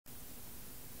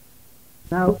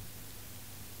Now,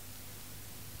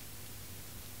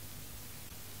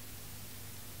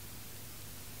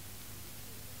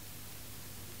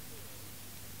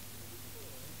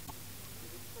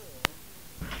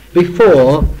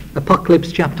 before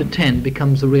Apocalypse chapter 10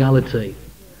 becomes a reality,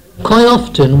 quite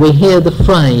often we hear the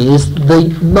phrase,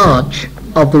 the march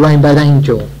of the rainbowed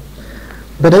angel.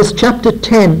 But as chapter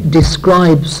 10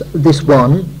 describes this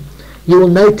one, you will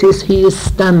notice he is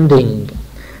standing.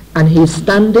 And he is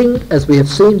standing, as we have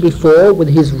seen before, with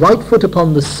his right foot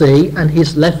upon the sea and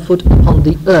his left foot upon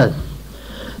the earth.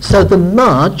 So the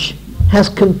march has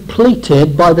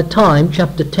completed by the time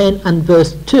chapter 10 and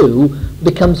verse 2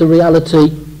 becomes a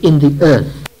reality in the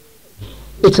earth.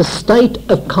 It's a state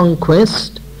of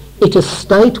conquest. It's a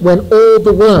state when all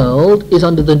the world is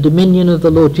under the dominion of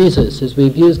the Lord Jesus, as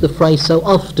we've used the phrase so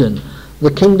often.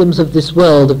 The kingdoms of this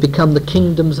world have become the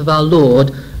kingdoms of our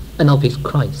Lord and of his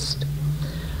Christ.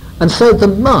 And so the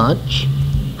march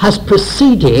has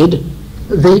preceded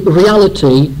the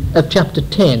reality of chapter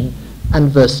 10 and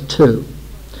verse 2.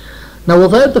 Now,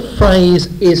 although the phrase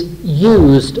is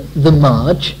used, the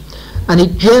march, and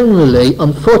it generally,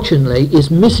 unfortunately, is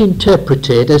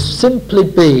misinterpreted as simply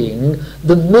being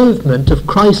the movement of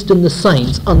Christ and the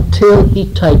saints until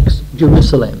he takes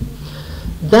Jerusalem.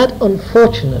 That,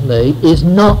 unfortunately, is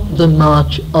not the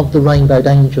march of the rainbowed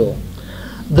angel.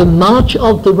 The march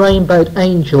of the rainbowed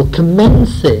angel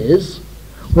commences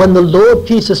when the Lord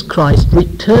Jesus Christ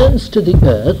returns to the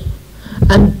earth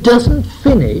and doesn't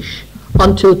finish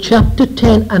until chapter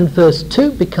 10 and verse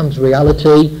 2 becomes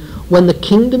reality, when the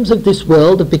kingdoms of this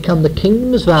world have become the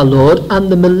kingdoms of our Lord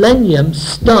and the millennium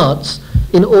starts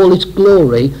in all its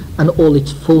glory and all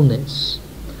its fullness.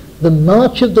 The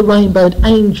march of the rainbowed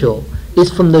angel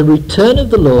is from the return of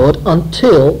the Lord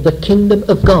until the kingdom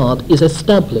of God is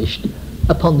established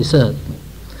upon this earth.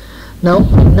 Now,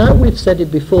 I know we've said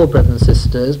it before, brothers and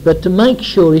sisters, but to make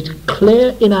sure it's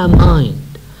clear in our mind,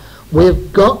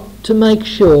 we've got to make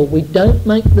sure we don't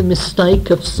make the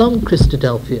mistake of some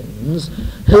Christadelphians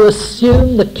who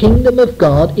assume the kingdom of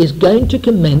God is going to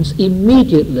commence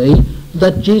immediately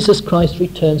that Jesus Christ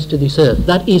returns to this earth.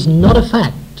 That is not a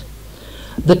fact.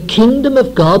 The kingdom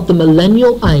of God, the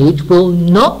millennial age, will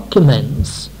not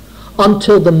commence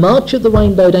until the march of the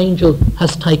rainbowed angel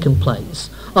has taken place,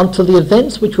 until the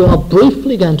events which we are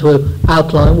briefly going to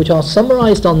outline, which are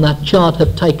summarized on that chart,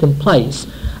 have taken place,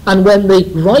 and when the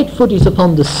right foot is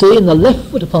upon the sea and the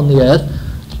left foot upon the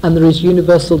earth, and there is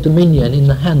universal dominion in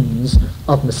the hands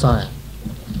of Messiah.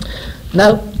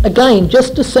 Now, again,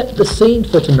 just to set the scene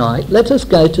for tonight, let us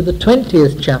go to the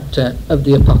 20th chapter of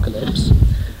the Apocalypse,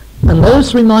 and let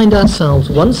us remind ourselves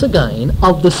once again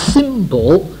of the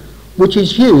symbol which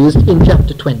is used in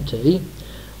chapter 20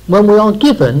 when we are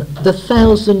given the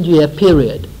 1,000-year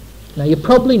period. Now, you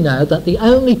probably know that the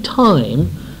only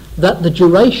time that the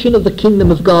duration of the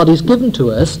kingdom of God is given to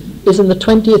us is in the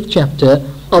 20th chapter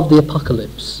of the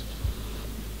Apocalypse.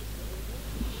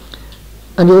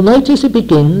 And you'll notice it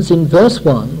begins in verse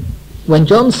 1 when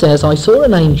John says, "I saw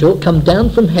an angel come down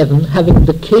from heaven having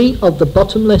the key of the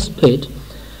bottomless pit,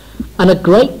 and a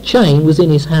great chain was in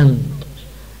his hand.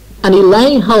 And he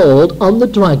lay hold on the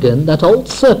dragon, that old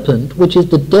serpent, which is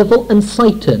the devil and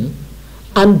Satan,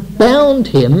 and bound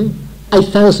him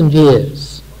 1,000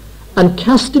 years, and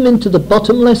cast him into the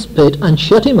bottomless pit, and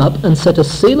shut him up, and set a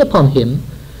seal upon him,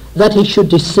 that he should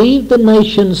deceive the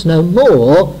nations no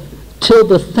more, till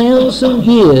the 1,000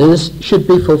 years should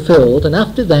be fulfilled, and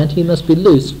after that he must be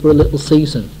loosed for a little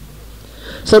season."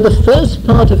 So the first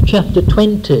part of chapter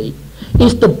 20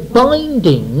 is the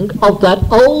binding of that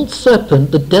old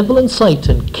serpent, the devil and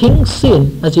Satan, King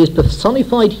Sin, as he is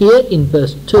personified here in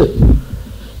verse 2.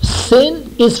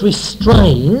 Sin is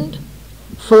restrained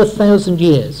for 1,000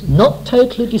 years, not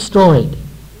totally destroyed.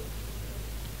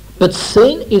 But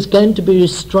sin is going to be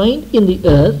restrained in the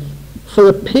earth for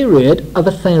a period of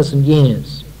 1,000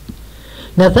 years.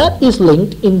 Now that is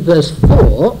linked in verse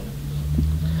 4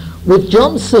 with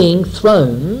John seeing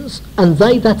thrones, and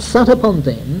they that sat upon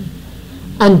them,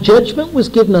 and judgment was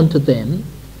given unto them,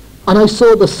 and I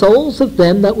saw the souls of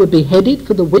them that were beheaded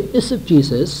for the witness of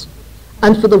Jesus,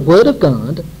 and for the word of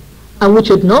God, and which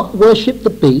had not worshipped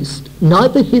the beast,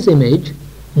 neither his image,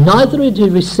 neither had he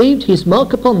received his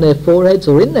mark upon their foreheads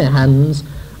or in their hands,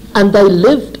 and they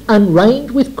lived and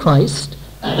reigned with Christ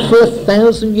for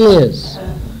 1,000 years.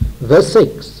 Verse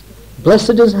 6,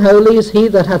 "Blessed and holy is he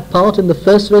that hath part in the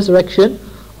first resurrection,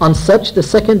 on such the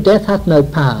second death hath no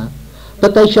power.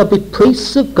 But they shall be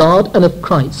priests of God and of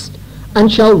Christ,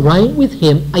 and shall reign with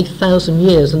him 1,000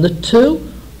 years." And the two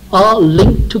are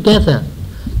linked together.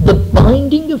 The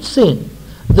binding of sin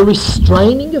The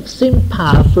restraining of sin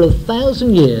power for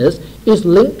 1,000 years is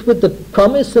linked with the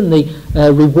promise and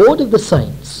the reward of the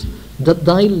saints that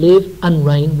they live and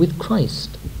reign with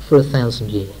Christ for 1,000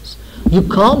 years. You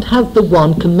can't have the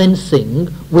one commencing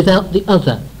without the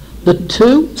other. The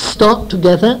two start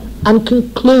together and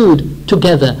conclude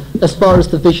together as far as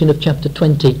the vision of chapter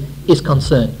 20 is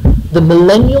concerned. The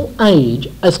millennial age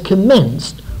has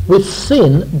commenced with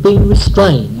sin being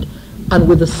restrained and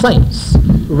with the saints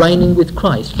reigning with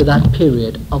Christ for that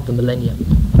period of the millennium.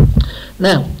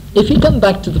 Now, if you come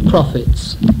back to the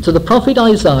prophets, to the prophet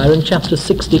Isaiah in chapter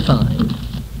 65,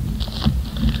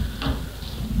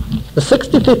 the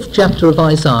 65th chapter of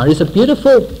Isaiah is a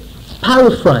beautiful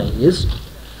paraphrase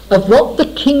of what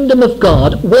the kingdom of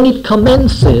God, when it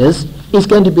commences, is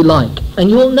going to be like. And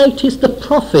you will notice the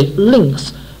prophet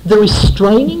links the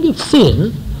restraining of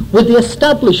sin with the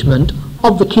establishment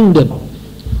of the kingdom.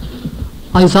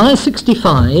 Isaiah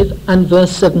 65 and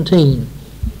verse 17.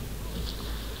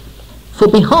 For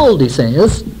behold, he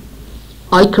says,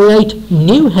 I create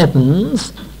new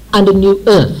heavens and a new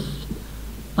earth.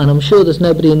 And I'm sure there's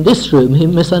nobody in this room who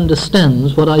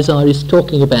misunderstands what Isaiah is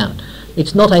talking about.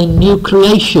 It's not a new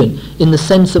creation in the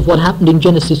sense of what happened in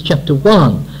Genesis chapter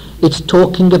 1. It's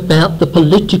talking about the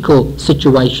political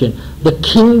situation. The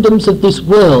kingdoms of this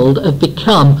world have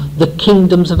become the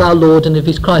kingdoms of our Lord and of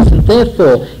his Christ, and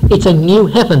therefore it's a new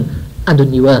heaven and a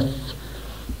new earth.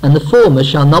 And the former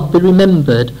shall not be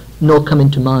remembered nor come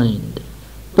into mind.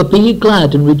 But be ye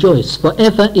glad and rejoice for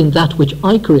ever in that which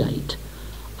I create.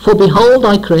 For behold,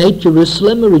 I create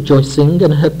Jerusalem a rejoicing,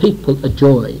 and her people a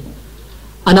joy.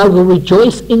 And I will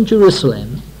rejoice in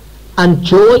Jerusalem, and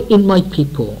joy in my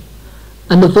people.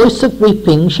 And the voice of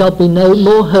weeping shall be no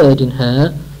more heard in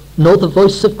her, nor the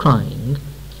voice of crying.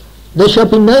 There shall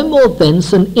be no more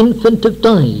thence an infant of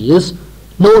days,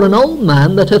 nor an old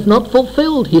man that hath not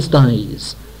fulfilled his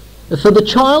days. For the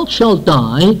child shall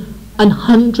die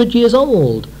 100 years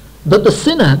old, but the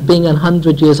sinner being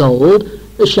 100 years old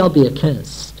shall be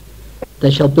accursed.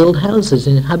 They shall build houses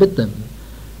and inhabit them.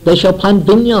 They shall plant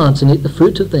vineyards and eat the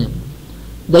fruit of them.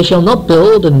 They shall not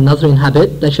build and another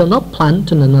inhabit. They shall not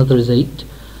plant and another is eat.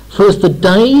 For as the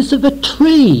days of a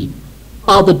tree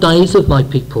are the days of my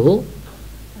people,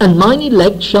 and mine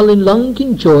elect shall in long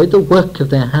enjoy the work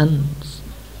of their hands.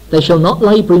 They shall not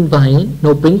labour in vain,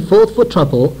 nor bring forth for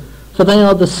trouble, for they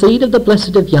are the seed of the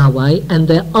blessed of Yahweh, and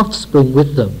their offspring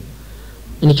with them.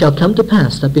 And it shall come to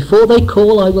pass that before they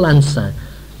call I will answer,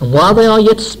 and while they are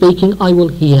yet speaking I will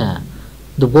hear.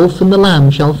 The wolf and the lamb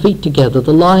shall feed together,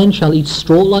 the lion shall eat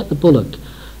straw like the bullock,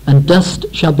 and dust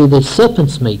shall be the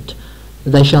serpent's meat.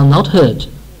 They shall not hurt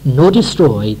nor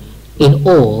destroy in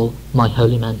all my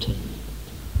holy mountain.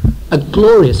 A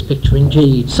glorious picture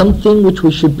indeed, something which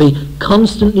we should be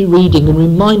constantly reading and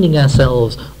reminding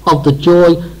ourselves of the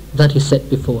joy that is set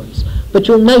before us. But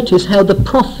you'll notice how the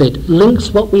prophet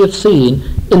links what we have seen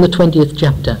in the 20th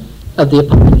chapter of the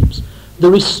Apocalypse. The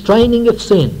restraining of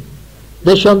sin.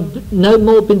 There shall no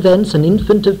more be thence an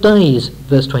infant of days,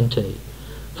 verse 20.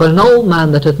 For an old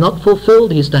man that hath not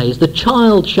fulfilled his days, the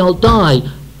child shall die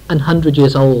 100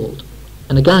 years old.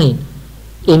 And again,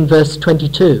 in verse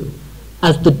 22,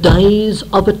 as the days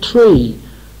of a tree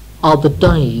are the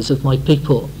days of my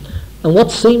people. And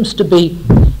what seems to be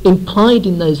implied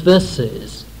in those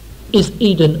verses is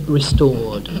Eden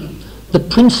restored. The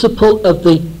principle of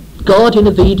the Garden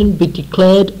of Eden be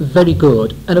declared very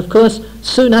good. And of course,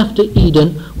 soon after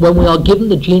Eden, when we are given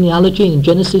the genealogy in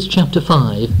Genesis chapter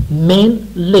 5, men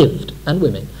lived, and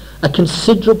women, a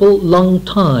considerable long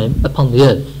time upon the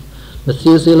earth.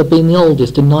 Methuselah being the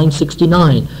oldest in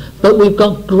 969. But we've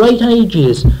got great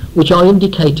ages which are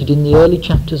indicated in the early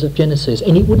chapters of Genesis.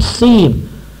 And it would seem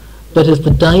that as the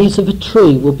days of a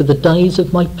tree will be the days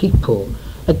of my people,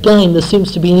 again there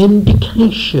seems to be an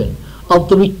indication of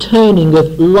the returning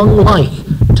of long life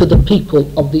to the people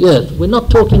of the earth. We're not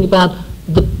talking about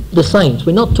the saints.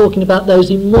 We're not talking about those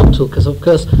immortal, because of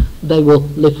course they will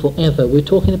live forever. We're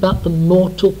talking about the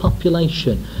mortal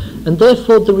population. And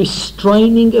therefore the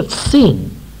restraining of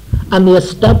sin and the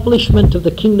establishment of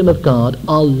the kingdom of God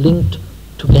are linked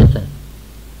together.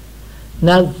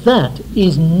 Now that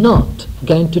is not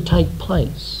going to take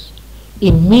place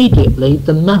immediately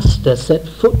the Master set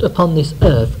foot upon this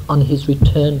earth on his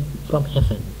return from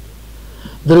heaven.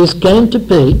 There is going to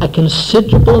be a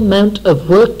considerable amount of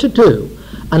work to do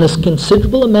and a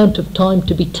considerable amount of time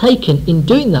to be taken in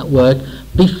doing that work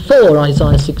before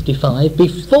Isaiah 65,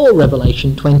 before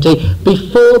Revelation 20,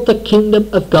 before the kingdom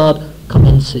of God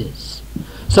commences.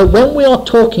 So when we are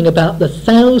talking about the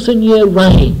 1,000-year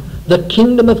reign, the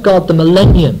kingdom of God, the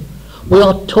millennium, we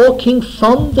are talking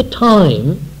from the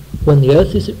time when the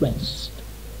earth is at rest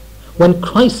when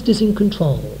Christ is in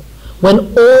control, when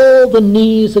all the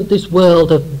knees of this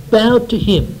world have bowed to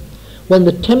him, when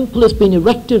the temple has been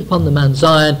erected upon the Mount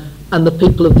Zion and the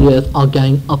people of the earth are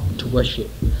going up to worship.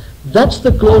 That's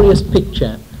the glorious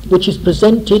picture which is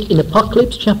presented in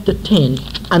Apocalypse chapter 10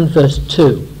 and verse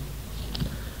 2.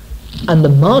 And the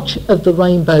march of the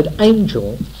rainbowed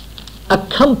angel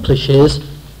accomplishes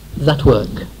that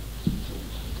work.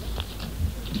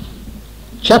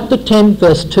 Chapter 10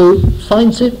 verse 2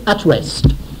 finds it at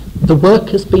rest. The work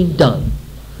has been done.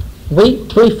 We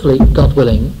briefly, God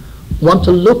willing, want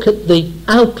to look at the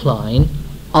outline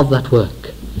of that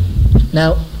work.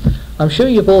 Now, I'm sure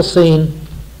you've all seen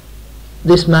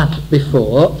this map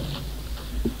before.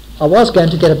 I was going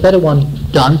to get a better one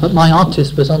done, but my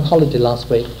artist was on holiday last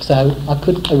week, so I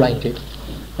couldn't arrange it.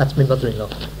 That's my mother-in-law.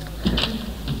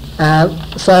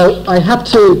 So I had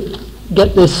to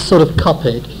get this sort of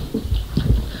copied.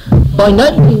 By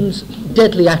no means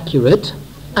deadly accurate,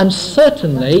 and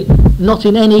certainly not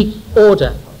in any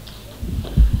order.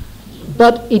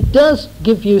 But it does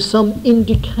give you some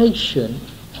indication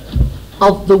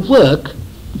of the work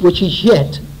which is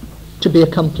yet to be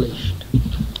accomplished.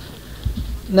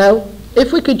 Now,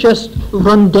 if we could just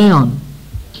run down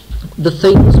the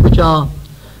things which are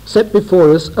set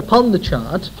before us upon the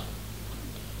chart.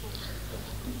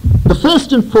 The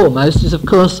first and foremost is, of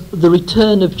course, the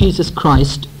return of Jesus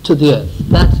Christ to the earth.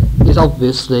 That is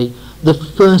obviously the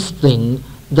first thing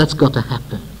that's got to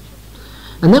happen.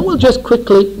 And then we'll just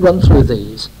quickly run through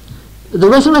these. The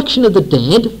resurrection of the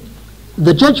dead,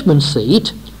 the judgment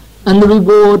seat, and the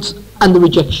rewards and the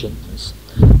rejections.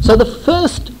 So the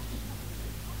first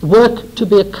work to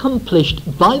be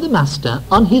accomplished by the Master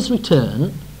on his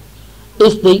return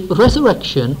is the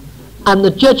resurrection and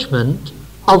the judgment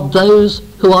of those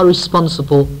who are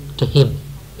responsible to him.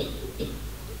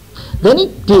 Then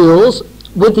it deals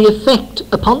with the effect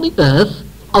upon the earth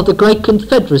of the great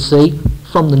confederacy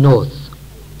from the north.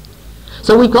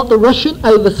 So we've got the Russian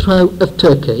overthrow of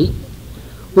Turkey,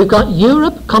 we've got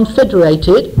Europe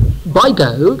confederated by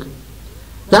Gog,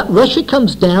 that Russia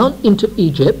comes down into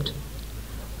Egypt,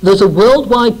 there's a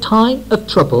worldwide time of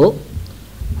trouble,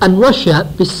 and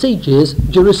Russia besieges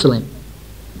Jerusalem.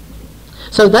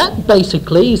 So that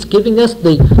basically is giving us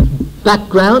the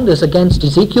background as against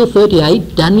Ezekiel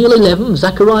 38, Daniel 11,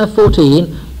 Zechariah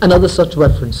 14, and other such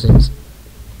references.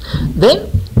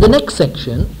 Then the next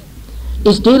section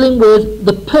is dealing with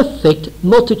the perfect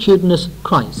multitudinous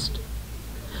Christ.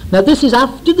 Now this is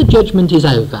after the judgment is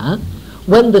over,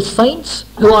 when the saints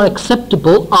who are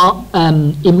acceptable are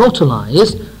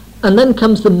immortalized, and then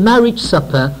comes the marriage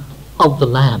supper of the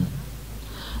Lamb.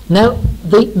 Now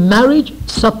the marriage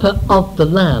supper of the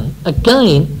Lamb,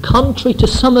 again contrary to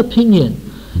some opinion,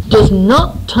 does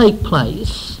not take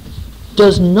place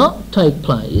when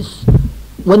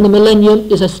the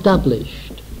millennium is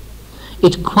established.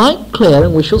 It's quite clear,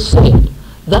 and we shall see it,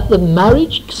 that the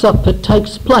marriage supper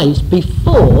takes place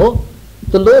before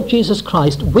the Lord Jesus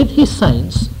Christ with his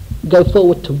saints go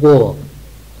forward to war.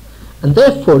 And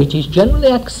therefore it is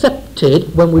generally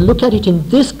accepted, when we look at it in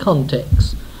this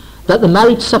context, that the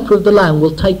marriage supper of the Lamb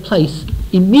will take place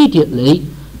immediately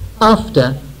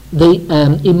after the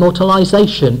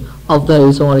immortalization of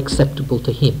those who are acceptable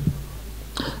to him.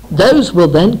 Those will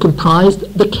then comprise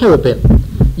the cherubim,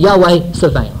 Yahweh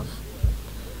Sabaoth.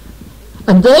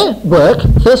 And their work,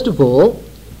 first of all,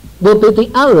 will be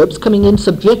the Arabs coming in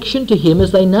subjection to him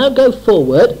as they now go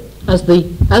forward as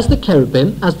the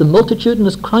cherubim, as the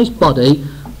multitudinous Christ body,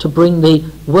 to bring the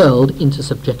world into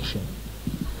subjection.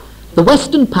 The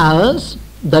Western powers,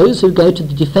 those who go to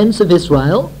the defense of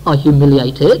Israel, are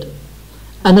humiliated.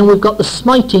 And then we've got the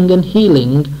smiting and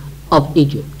healing of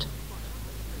Egypt.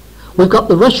 We've got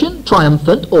the Russian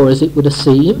triumphant, or as it would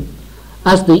seem,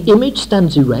 as the image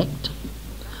stands erect.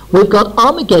 We've got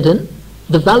Armageddon,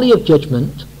 the valley of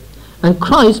judgment, and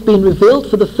Christ being revealed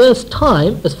for the first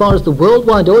time, as far as the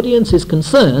worldwide audience is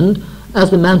concerned, as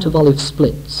the Mount of Olives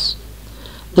splits.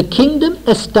 The kingdom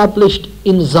established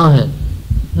in Zion.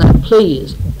 Now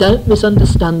please, don't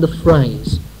misunderstand the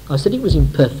phrase. I said it was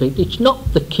imperfect. It's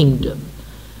not the kingdom.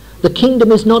 The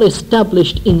kingdom is not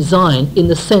established in Zion in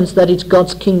the sense that it's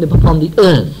God's kingdom upon the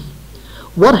earth.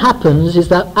 What happens is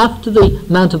that after the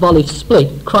Mount of Olives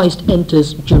split, Christ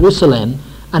enters Jerusalem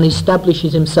and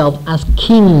establishes himself as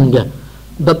king,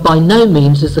 but by no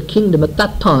means is the kingdom at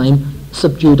that time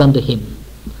subdued under him.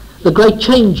 The great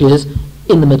changes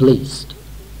in the Middle East.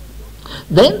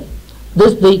 Then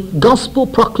there's the gospel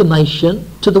proclamation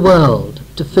to the world,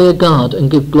 to fear God and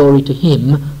give glory to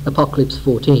him, Apocalypse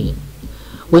 14.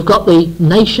 We've got the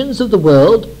nations of the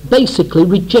world basically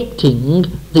rejecting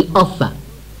the offer.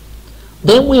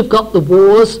 Then we've got the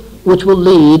wars which will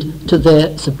lead to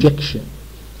their subjection.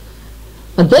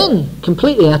 And then,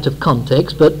 completely out of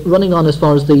context, but running on as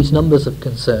far as these numbers are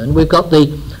concerned, we've got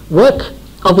the work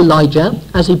of Elijah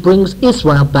as he brings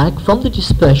Israel back from the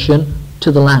dispersion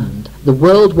to the land, the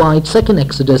worldwide second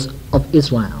exodus of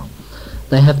Israel.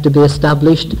 They have to be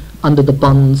established under the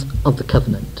bonds of the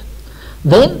covenant.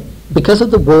 Then, because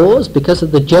of the wars, because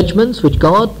of the judgments which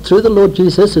God, through the Lord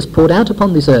Jesus, has poured out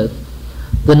upon this earth,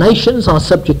 the nations are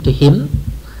subject to him.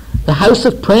 The house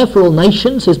of prayer for all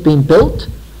nations has been built.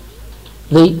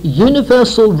 The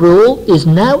universal rule is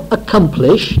now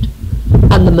accomplished,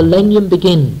 and the millennium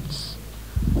begins,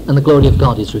 and the glory of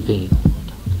God is revealed.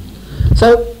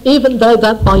 So, even though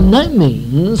that by no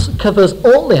means covers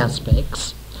all the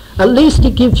aspects, at least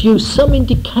it gives you some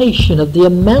indication of the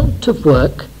amount of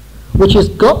work which has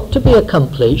got to be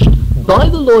accomplished by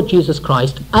the Lord Jesus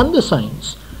Christ and the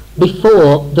saints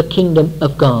before the kingdom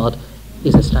of God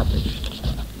is established.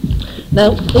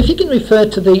 Now, if you can refer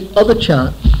to the other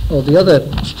chart, or the other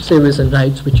series of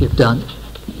notes which you've done,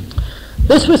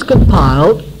 this was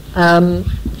compiled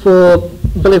for,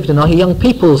 believe it or not, a young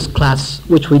people's class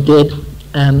which we did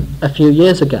a few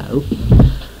years ago,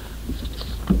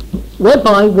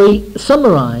 whereby we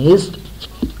summarised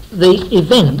the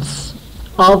events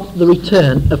of the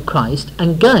return of Christ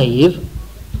and gave,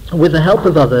 with the help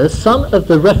of others, some of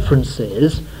the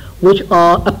references which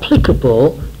are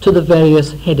applicable to the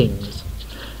various headings.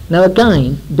 Now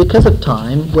again, because of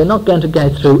time, we're not going to go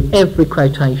through every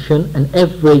quotation and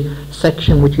every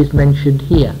section which is mentioned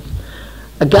here.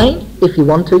 Again, if you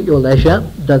want to at your leisure,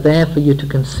 they're there for you to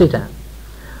consider.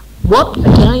 What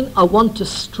again I want to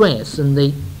stress, and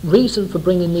the reason for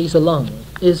bringing these along,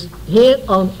 is here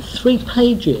on 3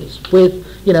 pages with,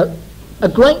 a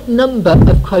great number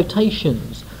of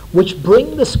quotations which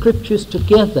bring the scriptures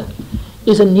together,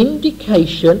 is an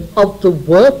indication of the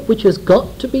work which has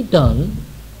got to be done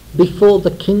before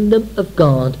the kingdom of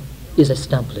God is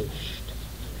established.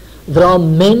 There are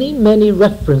many, many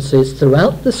references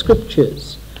throughout the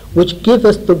scriptures which give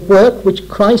us the work which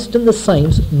Christ and the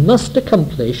saints must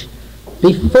accomplish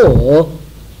before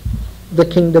the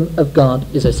kingdom of God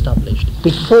is established.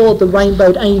 Before the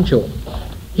rainbowed angel,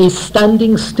 he's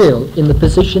standing still in the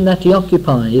position that he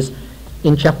occupies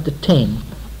in chapter 10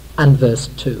 and verse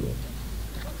 2.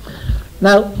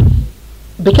 Now,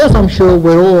 because I'm sure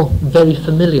we're all very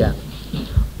familiar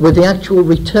with the actual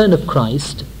return of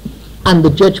Christ and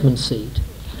the judgment seat,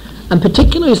 and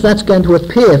particularly as that's going to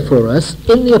appear for us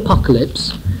in the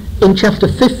Apocalypse in chapter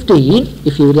 15,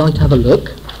 if you would like to have a look.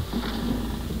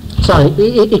 Sorry,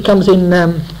 it comes in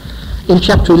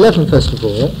chapter 11 first of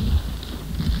all.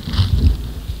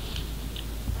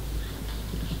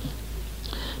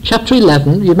 Chapter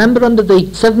 11, you remember under the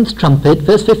 7th trumpet,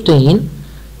 verse 15,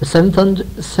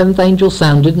 the seventh angel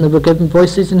sounded, and there were given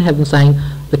voices in heaven saying,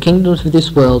 the kingdoms of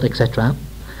this world, etc.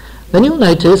 Then you'll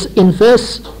notice in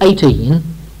verse 18,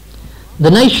 the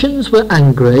nations were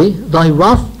angry, thy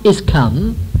wrath is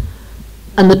come,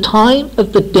 and the time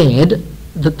of the dead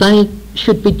that they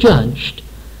should be judged,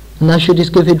 and thou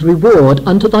shouldest give it reward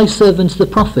unto thy servants the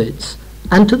prophets,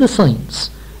 and to the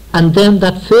saints, and them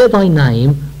that fear thy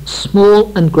name,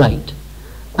 small and great,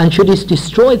 and shouldest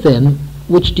destroy them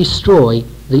which destroy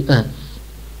the earth.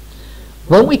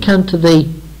 When we come to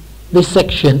this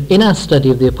section in our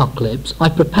study of the Apocalypse, I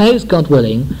propose, God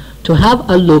willing, to have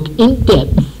a look in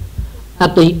depth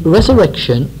at the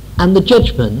resurrection and the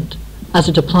judgment as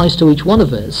it applies to each one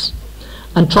of us,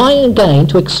 and try again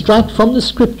to extract from the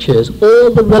scriptures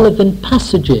all the relevant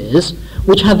passages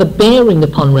which have a bearing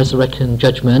upon resurrection and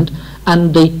judgment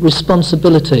and the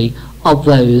responsibility of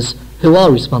those who are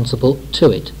responsible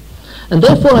to it. And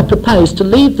therefore I propose to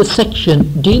leave the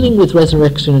section dealing with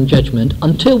resurrection and judgment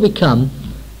until we come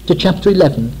to chapter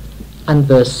 11 and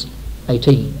verse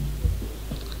 18.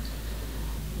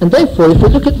 And therefore, if we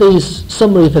look at these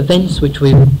summary of events which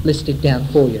we've listed down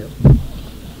for you,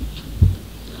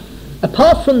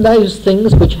 apart from those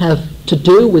things which have to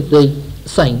do with the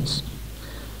saints,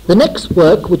 the next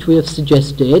work which we have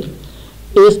suggested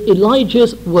is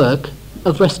Elijah's work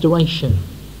of restoration.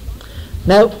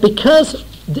 Now, because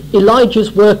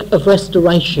Elijah's work of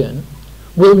restoration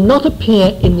will not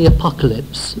appear in the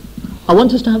Apocalypse, I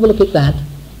want us to have a look at that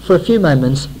for a few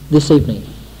moments this evening.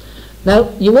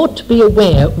 Now, you ought to be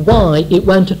aware why it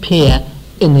won't appear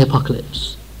in the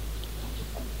Apocalypse.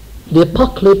 The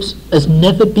Apocalypse has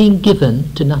never been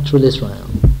given to natural Israel.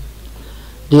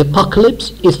 The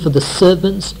Apocalypse is for the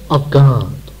servants of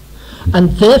God.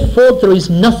 And therefore there is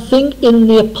nothing in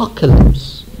the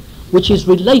Apocalypse which is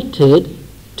related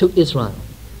to Israel.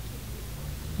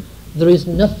 There is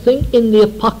nothing in the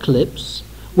Apocalypse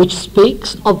which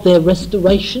speaks of their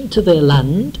restoration to their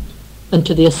land and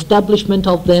to the establishment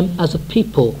of them as a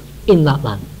people in that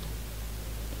land.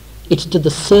 It's to the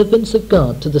servants of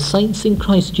God, to the saints in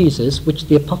Christ Jesus, which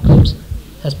the apocalypse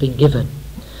has been given.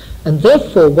 And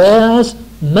therefore, whereas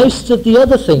most of the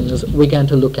other things we're going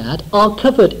to look at are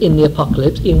covered in the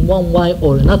apocalypse in one way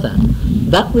or another,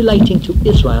 that relating to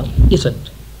Israel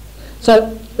isn't.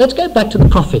 So let's go back to the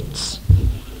prophets.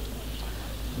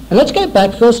 And let's go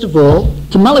back first of all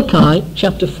to Malachi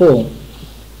chapter 4.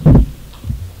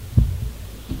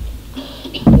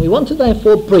 And we want to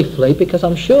therefore briefly, because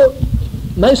I'm sure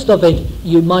most of it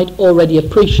you might already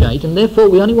appreciate, and therefore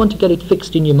we only want to get it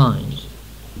fixed in your mind.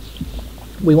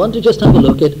 We want to just have a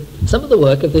look at some of the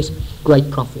work of this great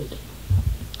prophet.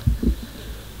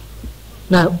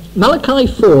 Now, Malachi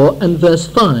 4 and verse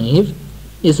 5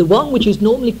 is the one which is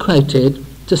normally quoted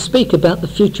to speak about the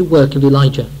future work of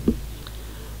Elijah.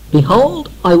 Behold,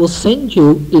 I will send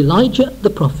you Elijah the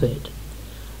prophet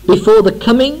before the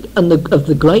coming of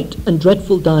the great and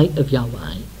dreadful day of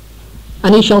Yahweh.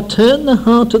 And he shall turn the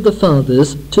heart of the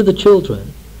fathers to the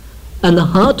children, and the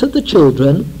heart of the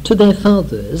children to their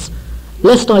fathers,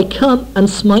 lest I come and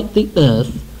smite the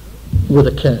earth with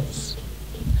a curse.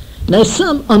 Now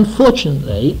some,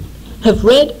 unfortunately, have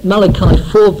read Malachi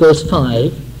 4 verse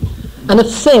 5 and have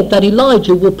said that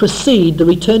Elijah will precede the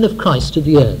return of Christ to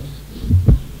the earth.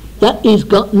 That has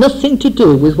got nothing to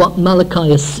do with what Malachi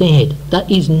has said. That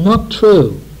is not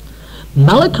true.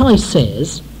 Malachi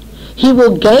says he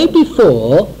will go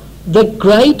before the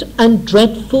great and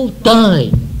dreadful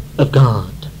day of God.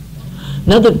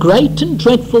 Now the great and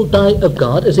dreadful day of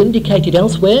God, as indicated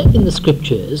elsewhere in the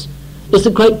scriptures, is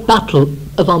the great battle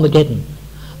of Armageddon,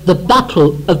 the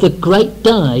battle of the great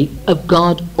day of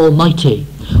God Almighty,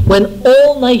 when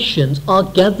all nations are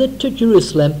gathered to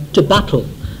Jerusalem to battle.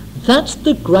 That's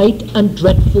the great and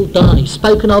dreadful day,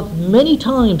 spoken of many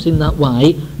times in that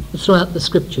way throughout the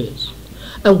scriptures.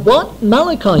 And what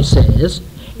Malachi says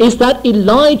is that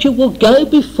Elijah will go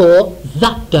before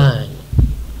that day.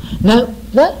 Now,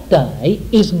 that day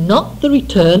is not the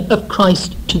return of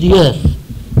Christ to the earth.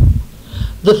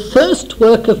 The first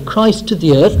work of Christ to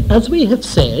the earth, as we have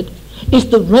said, is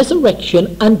the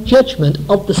resurrection and judgment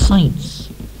of the saints.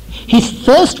 His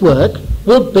first work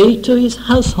will be to his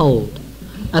household.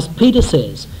 As Peter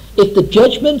says, if the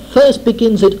judgment first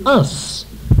begins at us,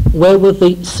 where will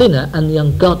the sinner and the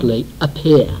ungodly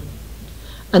appear?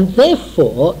 And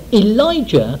therefore,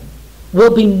 Elijah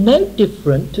will be no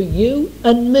different to you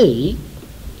and me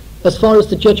as far as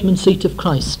the judgment seat of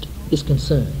Christ is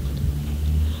concerned.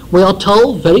 We are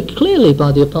told very clearly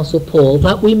by the Apostle Paul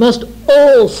that we must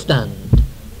all stand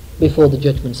before the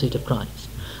judgment seat of Christ.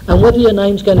 And whether your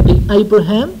name's going to be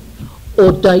Abraham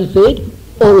or David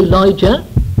or Elijah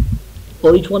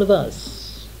or each one of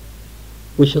us,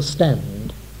 we shall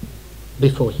stand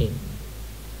before him.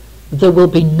 There will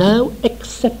be no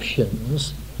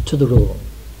exceptions to the rule.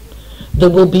 There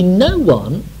will be no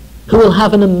one who will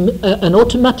have an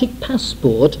automatic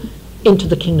passport into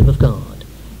the kingdom of God.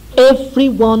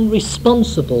 Everyone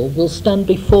responsible will stand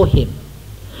before him.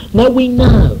 Now we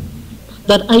know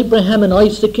that Abraham and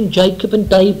Isaac and Jacob and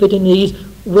David and these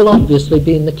will obviously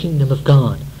be in the kingdom of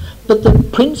God. But the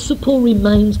principle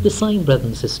remains the same, brothers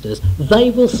and sisters. They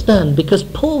will stand because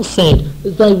Paul said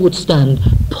they would stand.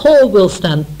 Paul will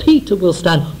stand. Peter will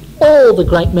stand. All the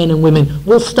great men and women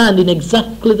will stand in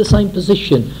exactly the same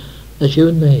position as you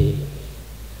and me.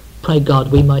 Pray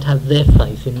God we might have their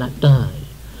faith in that day.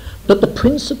 But the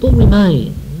principle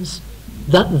remains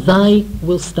that they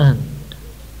will stand.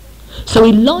 So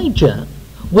Elijah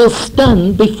will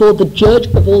stand before the judge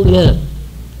of all the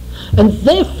earth. And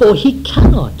therefore he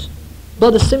cannot, by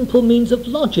the simple means of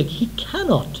logic, he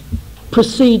cannot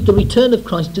precede the return of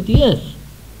Christ to the earth.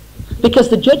 Because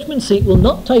the judgment seat will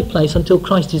not take place until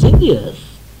Christ is in the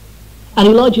earth. And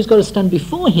Elijah's got to stand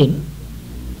before him.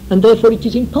 And therefore it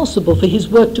is impossible for his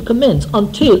work to commence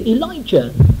until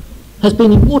Elijah has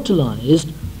been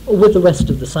immortalized with the rest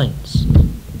of the saints.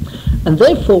 And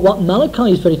therefore what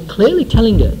Malachi is very clearly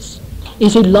telling us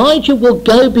is Elijah will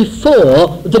go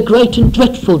before the great and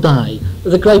dreadful day,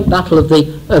 the great battle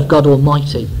of God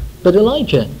Almighty. But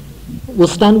Elijah will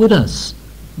stand with us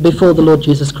before the Lord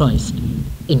Jesus Christ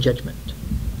in judgment.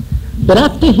 But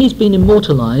after he's been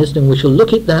immortalized, and we shall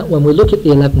look at that when we look at the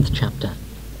 11th chapter,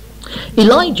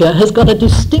 Elijah has got a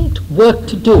distinct work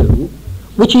to do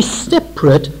which is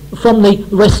separate from the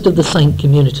rest of the saint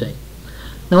community.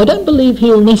 Now I don't believe he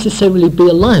will necessarily be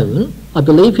alone. I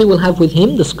believe he will have with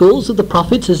him the schools of the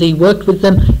prophets as he worked with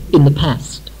them in the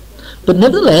past. But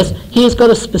nevertheless, he has got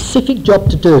a specific job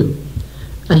to do.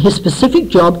 And his specific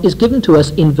job is given to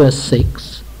us in verse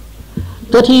 6.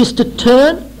 that he is to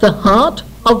turn the heart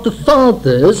of the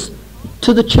fathers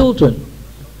to the children,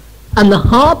 and the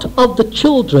heart of the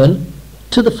children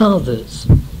to the fathers.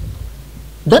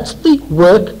 That's the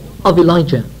work of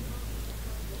Elijah.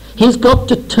 He's got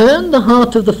to turn the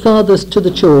heart of the fathers to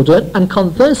the children, and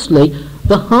conversely,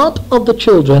 the heart of the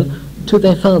children to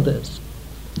their fathers.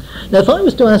 Now, if I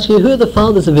was to ask you who are the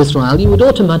fathers of Israel, you would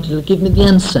automatically give me the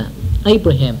answer: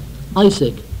 Abraham,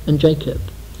 Isaac, and Jacob.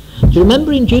 Do you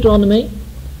remember in Deuteronomy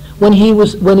when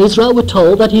Israel were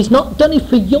told that he's not done it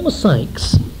for your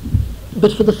sakes,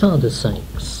 but for the fathers'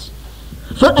 sakes?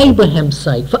 For Abraham's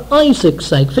sake, for Isaac's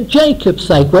sake, for Jacob's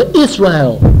sake, were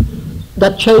Israel,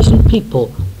 that chosen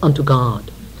people unto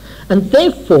God. And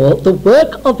therefore, the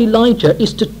work of Elijah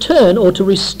is to turn or to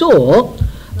restore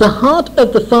the heart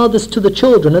of the fathers to the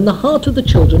children, and the heart of the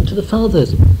children to the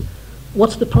fathers.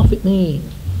 What's the prophet mean?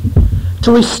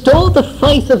 To restore the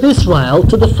faith of Israel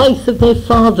to the faith of their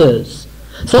fathers,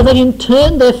 so that in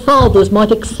turn their fathers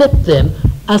might accept them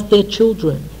as their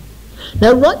children.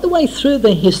 Now, right the way through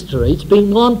their history, it's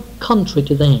been one contrary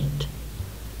to that.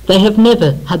 They have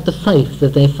never had the faith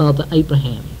of their father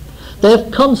Abraham. They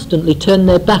have constantly turned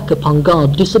their back upon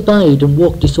God, disobeyed and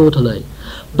walked disorderly.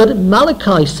 But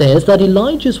Malachi says that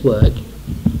Elijah's work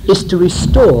is to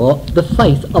restore the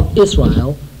faith of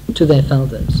Israel to their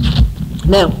fathers.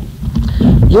 Now,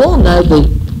 you all know the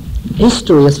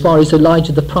history as far as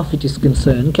Elijah the prophet is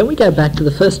concerned. Can we go back to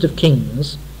the 1st of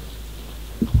Kings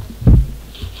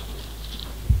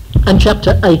and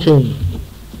chapter 18?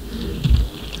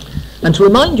 And to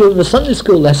remind you of a Sunday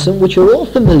school lesson which you're all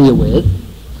familiar with,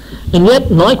 and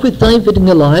yet, like with David and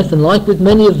Goliath, and like with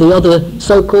many of the other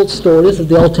so-called stories of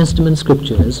the Old Testament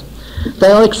scriptures,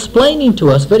 they are explaining to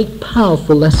us very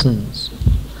powerful lessons.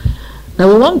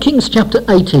 Now, in 1 Kings chapter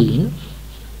 18,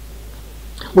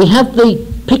 we have the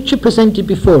picture presented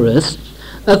before us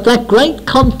of that great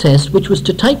contest which was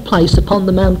to take place upon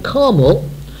the Mount Carmel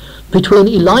between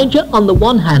Elijah on the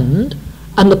one hand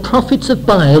and the prophets of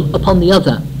Baal upon the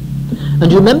other.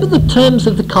 And you remember the terms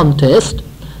of the contest,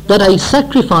 that a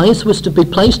sacrifice was to be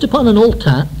placed upon an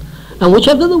altar, and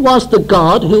whichever there was the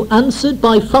god who answered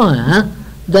by fire,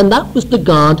 then that was the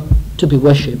god to be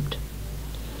worshipped.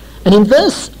 And in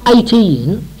verse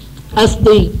 18,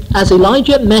 as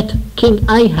Elijah met King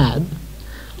Ahab,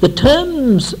 the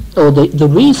terms or the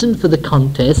reason for the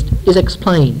contest is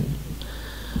explained.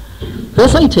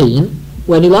 Verse 18,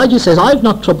 when Elijah says, I have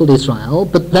not troubled Israel,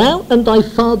 but thou and thy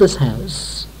father's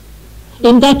house,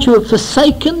 in that you have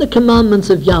forsaken the commandments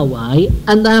of Yahweh,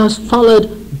 and thou hast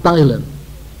followed Balaam.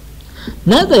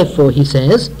 Now therefore, he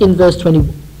says in verse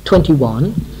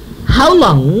 21, how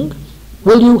long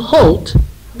will you halt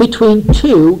between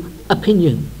two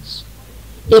opinions?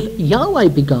 If Yahweh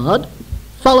be God,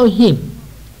 follow him.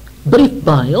 But if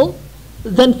Baal,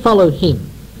 then follow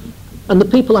him. And the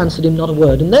people answered him not a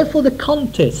word. And therefore the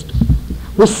contest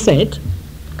was set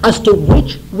as to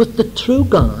which was the true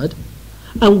God,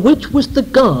 and which was the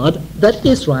God that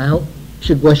Israel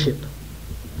should worship.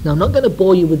 Now, I'm not going to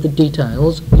bore you with the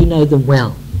details, you know them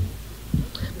well.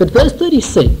 But verse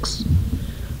 36,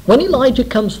 when Elijah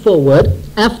comes forward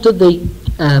after the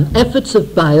efforts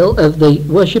of Baal, of the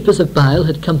worshippers of Baal,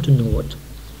 had come to naught,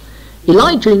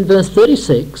 Elijah in verse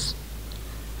 36,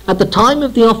 at the time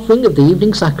of the offering of the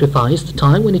evening sacrifice, the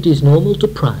time when it is normal to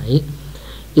pray,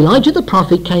 Elijah the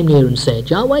prophet came near and said,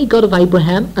 Yahweh, God of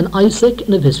Abraham and Isaac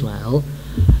and of Israel,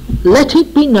 let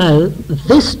it be known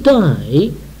this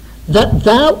day that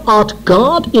thou art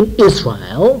God in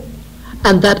Israel,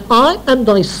 and that I am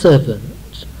thy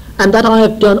servant, and that I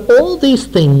have done all these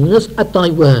things at thy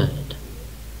word.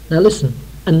 Now listen,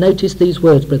 and notice these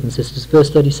words, brothers and sisters,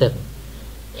 verse 37.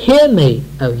 Hear me,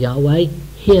 O Yahweh,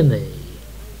 hear me,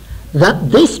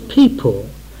 that this people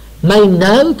may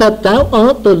know that thou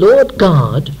art the Lord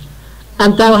God,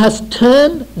 and thou hast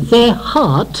turned their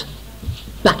heart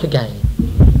back again.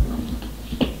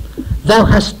 Thou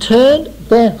hast turned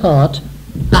their heart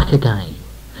back again.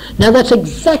 Now that's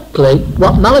exactly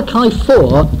what Malachi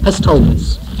 4 has told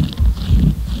us.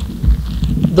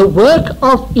 The work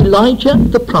of Elijah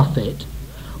the prophet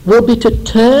will be to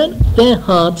turn their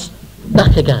hearts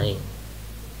back again,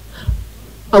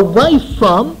 away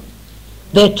from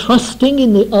their trusting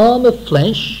in the arm of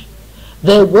flesh,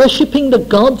 their worshipping the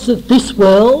gods of this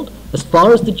world, as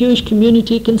far as the Jewish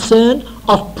community is concerned,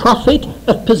 of profit,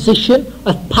 of position,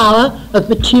 of power, of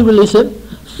materialism,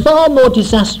 far more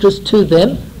disastrous to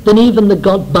them than even the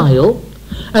god Baal.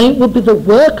 And it will be the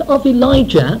work of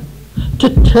Elijah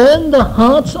to turn the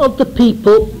hearts of the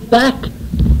people back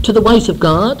to the ways of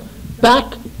God,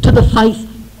 back to the faith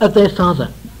of their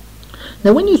father.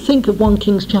 Now when you think of 1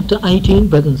 Kings chapter 18,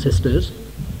 brothers and sisters,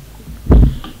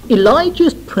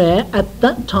 Elijah's prayer at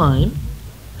that time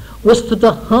was for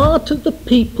the heart of the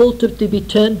people to be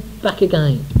turned back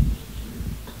again.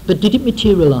 But did it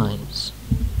materialize?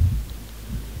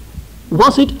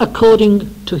 Was it according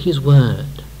to his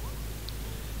word?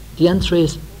 The answer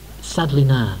is sadly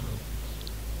no.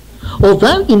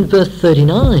 Although in verse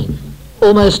 39,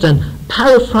 almost a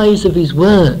paraphrase of his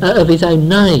word, of his own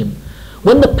name,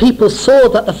 when the people saw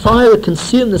that the fire had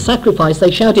consumed the sacrifice,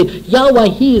 they shouted, Yahweh,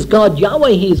 he is God,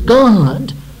 Yahweh, he is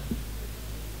God.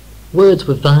 Words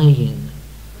were vain.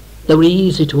 They were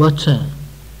easy to utter.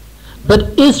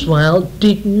 But Israel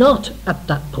did not at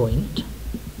that point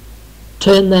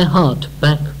turn their heart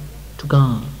back to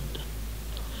God.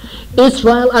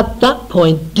 Israel at that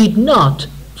point did not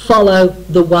follow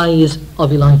the ways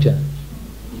of Elijah.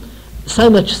 So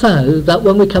much so that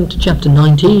when we come to chapter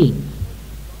 19,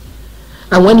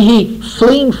 and when he,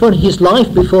 fleeing for his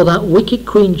life before that wicked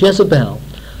queen Jezebel,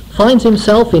 finds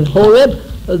himself in Horeb,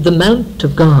 the mount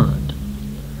of God,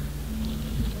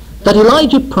 that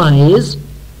Elijah prays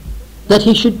that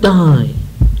he should die.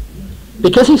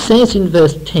 Because he says in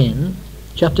verse 10,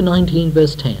 chapter 19,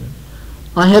 verse 10,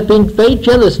 I have been very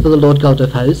jealous for the Lord God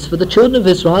of hosts, for the children of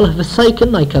Israel have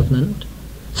forsaken thy covenant,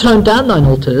 thrown down thine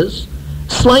altars,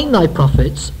 slain thy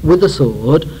prophets with the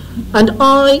sword, and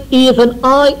I, even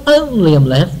I only am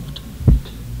left,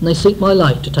 and they seek my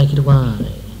life to take it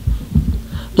away.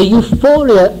 The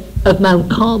euphoria of Mount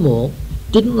Carmel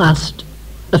didn't last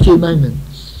a few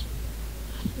moments.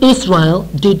 Israel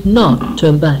did not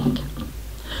turn back.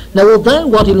 Now, although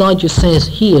what Elijah says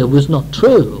here was not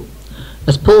true,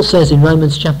 as Paul says in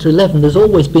Romans chapter 11, there's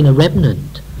always been a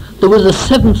remnant. There were the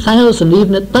 7,000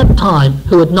 even at that time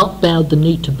who had not bowed the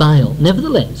knee to Baal.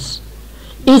 Nevertheless,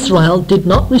 Israel did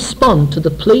not respond to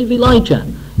the plea of Elijah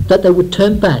that they would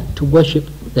turn back to worship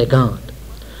their God.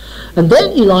 And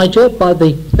then Elijah, by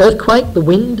the earthquake, the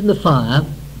wind and the fire,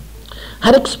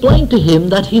 had explained to him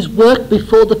that his work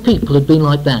before the people had been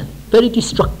like that, very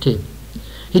destructive.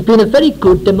 He'd been a very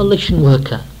good demolition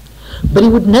worker, but he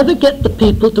would never get the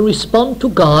people to respond to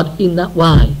God in that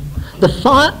way. The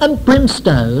fire and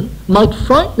brimstone might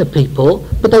frighten the people,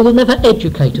 but they will never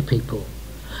educate a people.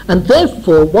 And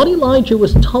therefore, what Elijah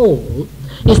was told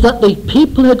is that the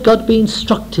people had got to be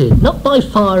instructed, not by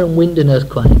fire and wind and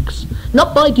earthquakes,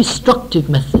 not by destructive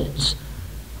methods,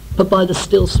 but by the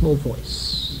still small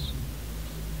voice.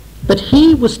 But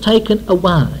he was taken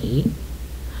away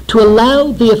to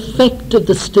allow the effect of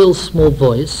the still small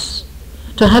voice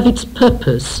to have its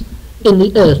purpose in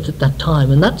the earth at that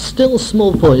time. And that still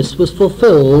small voice was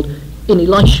fulfilled in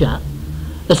Elisha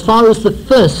as far as the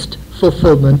first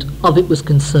fulfillment of it was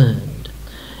concerned.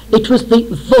 It was the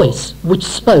voice which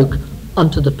spoke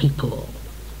unto the people.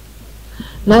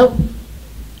 Now,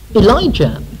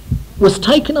 Elijah was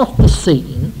taken off the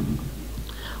scene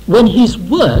when his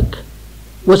work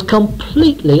was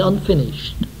completely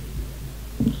unfinished.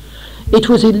 It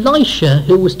was Elisha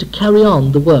who was to carry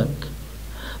on the work.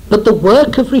 But the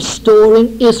work of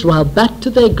restoring Israel back to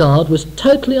their God was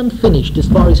totally unfinished as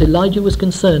far as Elijah was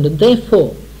concerned. And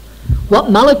therefore, what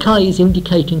Malachi is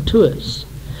indicating to us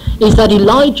is that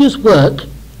Elijah's work,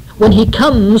 when he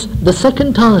comes the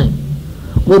second time,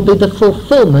 will be the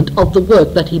fulfillment of the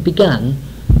work that he began,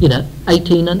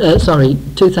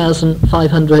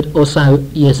 2,500 or so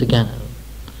years ago.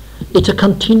 It's a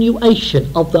continuation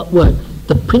of that work.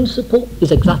 The principle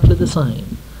is exactly the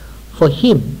same. For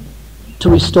him to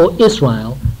restore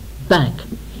Israel back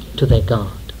to their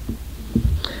God.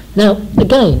 Now,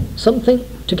 again, something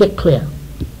to get clear.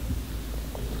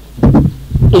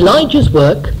 Elijah's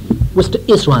work was to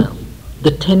Israel,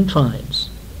 the 10 tribes.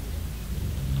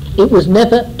 It was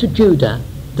never to Judah,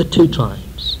 the 2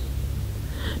 tribes.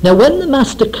 Now, when the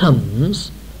Master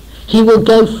comes, he will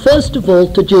go first of all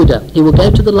to Judah. He will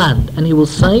go to the land and he will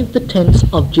save the tents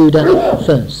of Judah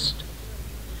first.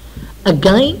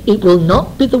 Again, it will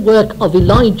not be the work of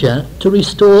Elijah to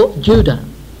restore Judah.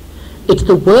 It's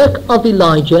the work of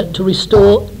Elijah to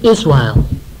restore Israel.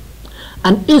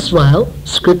 And Israel,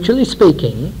 scripturally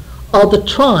speaking, are the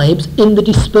tribes in the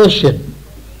dispersion.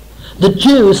 The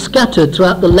Jews scattered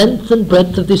throughout the length and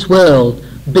breadth of this world,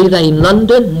 be they in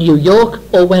London, New York,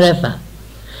 or wherever.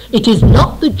 It is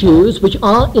not the Jews which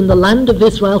are in the land of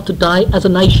Israel today as a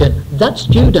nation. That's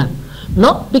Judah.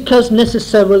 Not because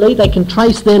necessarily they can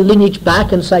trace their lineage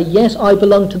back and say, yes, I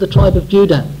belong to the tribe of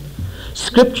Judah.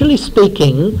 Scripturally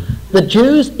speaking, the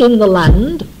Jews in the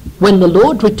land, when the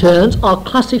Lord returns, are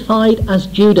classified as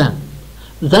Judah.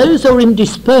 Those who are in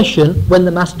dispersion when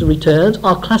the Master returns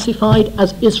are classified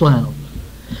as Israel.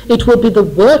 It will be the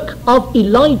work of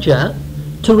Elijah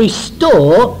to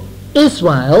restore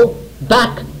Israel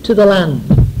back to the land.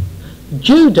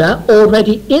 Judah,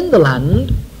 already in the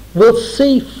land, will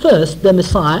see first the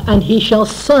Messiah, and he shall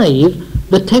save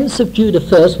the tents of Judah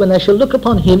first. When they shall look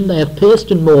upon him, they have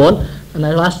pierced and mourn, and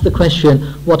they'll ask the question,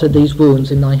 what are these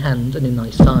wounds in thy hand and in thy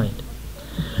side?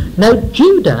 Now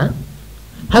Judah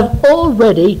have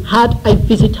already had a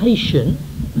visitation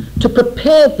to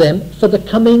prepare them for the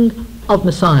coming of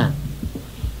Messiah.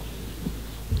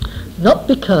 Not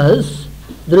because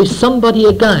there is somebody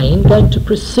again going to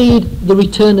precede the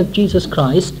return of Jesus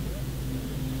Christ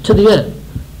to the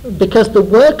earth, because the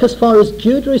work as far as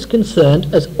Judah is concerned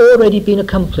has already been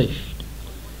accomplished.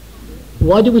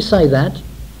 Why do we say that?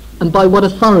 And by what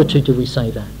authority do we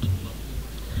say that?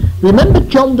 Remember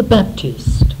John the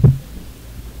Baptist.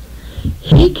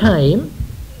 He came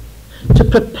to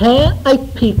prepare a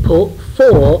people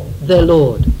for their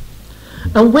Lord.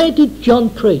 And where did John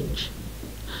preach?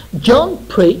 John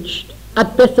preached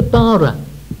at Bethabara.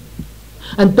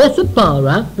 And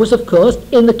Bethabara was, of course,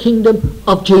 in the kingdom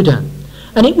of Judah.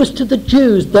 And it was to the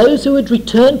Jews, those who had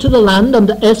returned to the land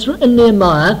under Ezra and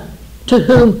Nehemiah, to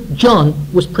whom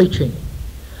John was preaching.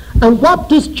 And what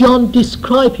does John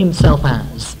describe himself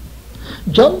as?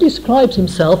 John describes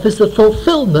himself as the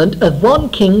fulfillment of 1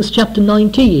 Kings chapter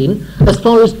 19 as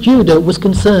far as Judah was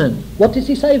concerned. What does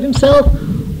he say of himself?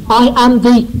 I am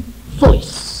the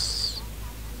voice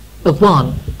of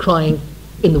one crying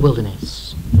in the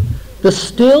wilderness. The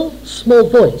still small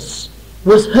voice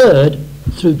was heard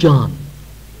through John.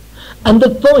 And the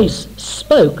voice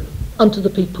spoke unto the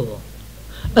people.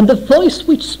 And the voice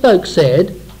which spoke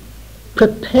said,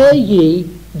 prepare ye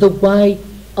the way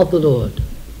of the Lord.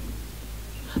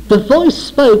 The voice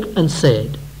spoke and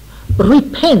said,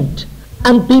 repent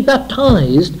and be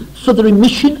baptized for the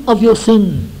remission of your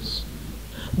sins.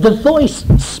 The voice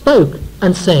spoke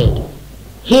and said,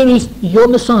 here is your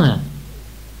Messiah.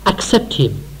 Accept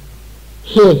him.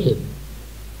 Hear him.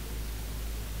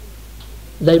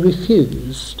 They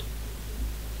refused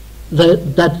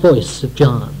that voice of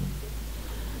John.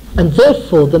 And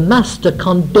therefore the Master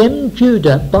condemned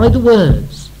Judah by the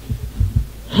words,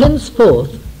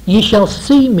 henceforth ye shall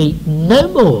see me no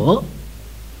more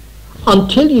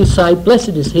until you say, blessed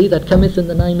is he that cometh in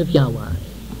the name of Yahweh.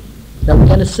 Now we're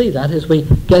going to see that as we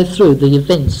go through the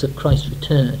events of Christ's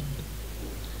return.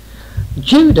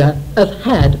 Judah have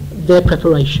had their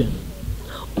preparation,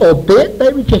 albeit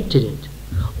they rejected it,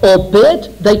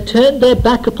 albeit they turned their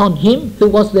back upon him who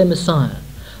was their Messiah.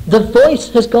 The voice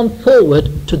has gone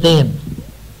forward to them,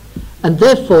 and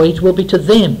therefore it will be to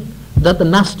them that the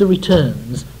Master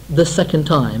returns the second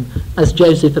time, as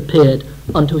Joseph appeared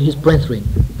unto his brethren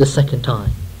the second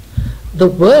time. The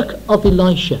work of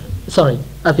Elijah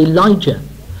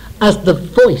as the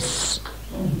voice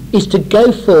is to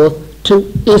go forth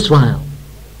to Israel,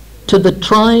 to the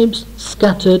tribes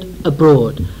scattered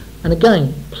abroad. And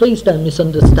again, please don't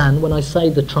misunderstand when I say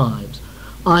the tribes.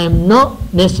 I am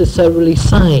not necessarily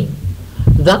saying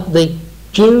that the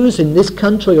Jews in this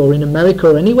country or in America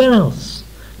or anywhere else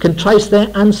can trace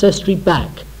their ancestry back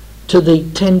to the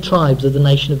 10 tribes of the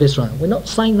nation of Israel. We're not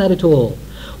saying that at all.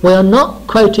 We are not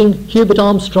quoting Hubert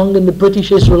Armstrong and the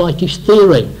British Israelitish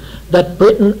theory that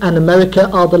Britain and America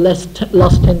are the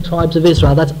lost 10 tribes of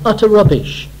Israel. That's utter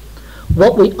rubbish.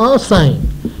 What we are saying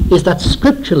is that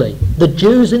scripturally the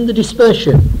Jews in the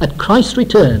dispersion at Christ's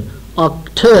return are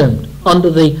termed under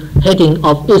the heading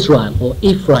of Israel or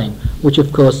Ephraim, which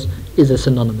of course is a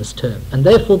synonymous term. And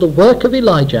therefore the work of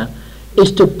Elijah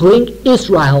is to bring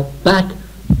Israel back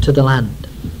to the land.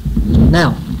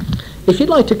 Now, if you'd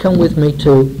like to come with me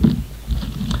to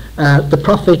the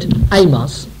prophet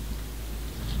Amos.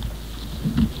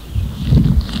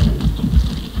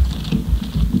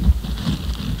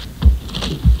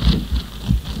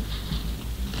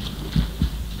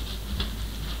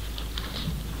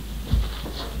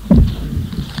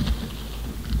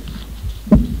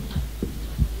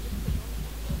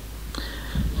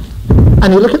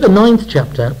 And you look at the 9th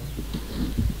chapter,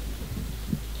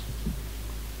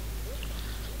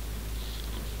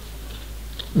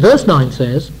 verse 9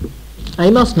 says,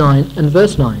 Amos 9 and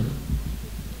verse 9,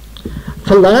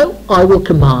 for lo, I will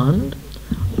command,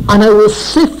 and I will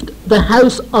sift the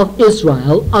house of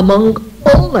Israel among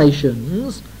all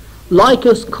nations, like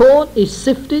as corn is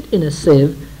sifted in a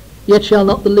sieve, yet shall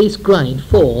not the least grain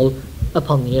fall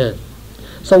upon the earth.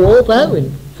 So although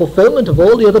in fulfillment of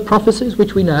all the other prophecies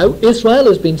which we know, Israel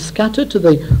has been scattered to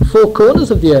the 4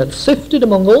 corners of the earth, sifted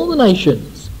among all the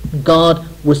nations, God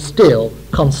was still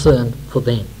concerned for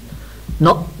them.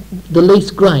 Not the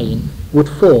least grain would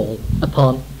fall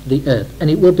upon the earth.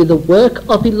 And it will be the work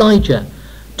of Elijah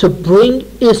to bring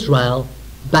Israel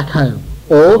back home,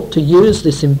 or to use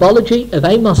the symbology of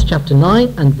Amos chapter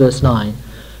 9 and verse 9,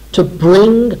 to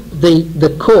bring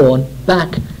the corn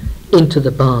back into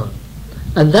the barn.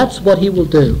 And that's what he will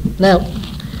do. Now,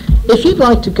 if you'd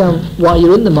like to go, while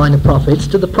you're in the Minor Prophets,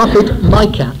 to the prophet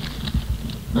Micah,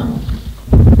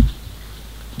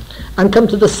 and come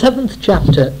to the 7th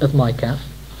chapter of Micah,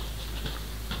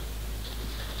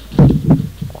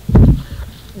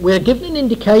 we're given an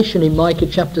indication in Micah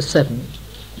chapter 7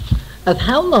 of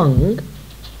how long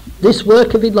this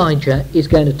work of Elijah is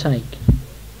going to take.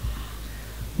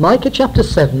 Micah chapter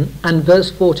 7 and verse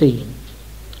 14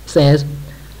 says,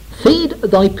 "Feed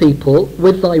thy people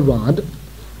with thy rod,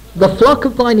 the flock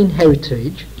of thine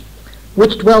inheritance,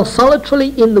 which dwell solitarily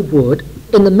in the wood,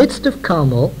 in the midst of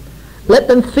Carmel. Let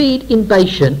them feed in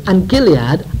Bashan and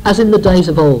Gilead as in the days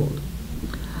of old.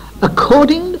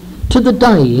 According to the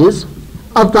days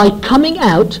of thy coming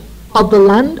out of the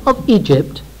land of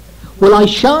Egypt, will I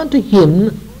show unto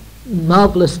him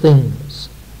marvellous things.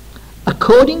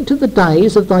 According to the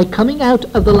days of thy coming out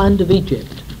of the land of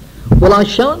Egypt, will I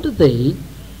show unto thee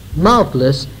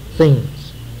marvellous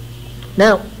things."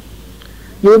 Now,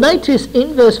 you will notice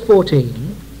in verse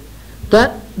 14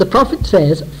 that the prophet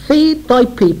says, "Feed thy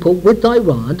people with thy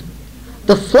rod,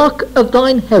 the flock of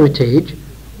thine heritage,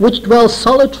 which dwells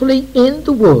solitarily in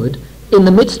the wood, in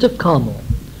the midst of Carmel."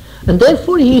 And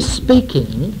therefore he is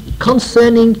speaking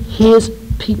concerning his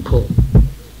people,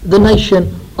 the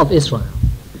nation of Israel.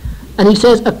 And he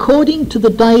says, "According to the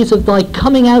days of thy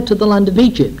coming out of the land of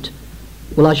Egypt,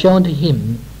 will I show unto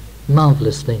him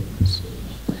marvellous things."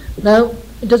 Now,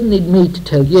 it doesn't need me to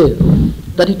tell you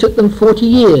that it took them 40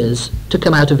 years to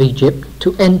come out of Egypt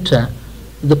to enter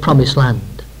the promised land.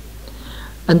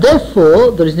 And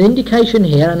therefore, there is an indication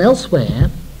here and elsewhere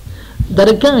that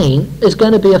again is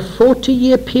going to be a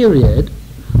 40-year period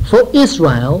for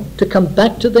Israel to come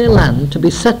back to their land to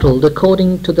be settled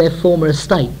according to their former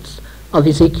estates of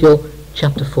Ezekiel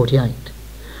chapter 48.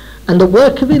 And the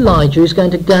work of Elijah is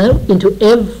going to go into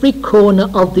every corner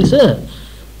of this earth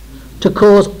to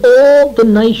cause all the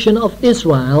nation of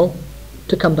Israel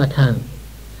to come back home.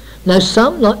 Now,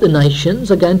 some, like the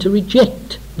nations, are going to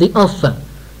reject the offer,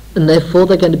 and therefore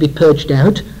they're going to be purged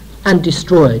out and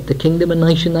destroyed. "The kingdom and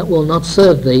nation that will not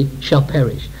serve thee shall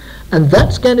perish." And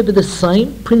that's going to be the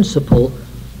same principle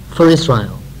for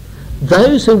Israel.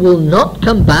 Those who will not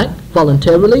come back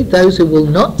voluntarily, those who will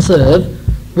not serve,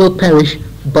 will perish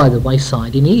by the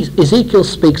wayside. And Ezekiel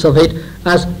speaks of it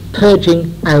as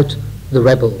purging out the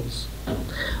rebels.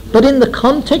 But in the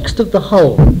context of the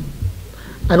whole,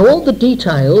 and all the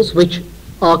details which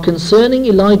are concerning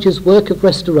Elijah's work of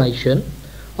restoration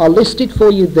are listed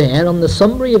for you there on the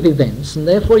summary of events, and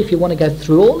therefore if you want to go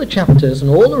through all the chapters and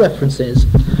all the references,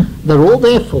 they're all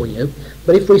there for you.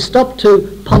 But if we stop to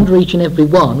ponder each and every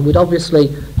one, we'd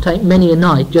obviously take many a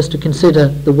night just to consider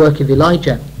the work of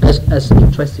Elijah, as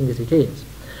interesting as it is.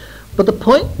 But the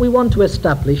point we want to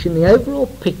establish in the overall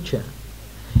picture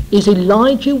is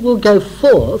Elijah will go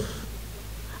forth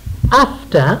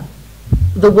after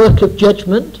the work of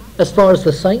judgment as far as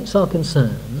the saints are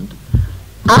concerned,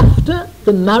 after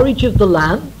the marriage of the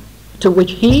Lamb, to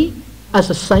which he as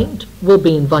a saint will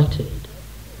be invited.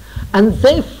 And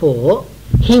therefore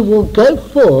he will go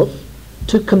forth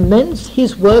to commence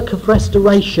his work of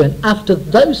restoration after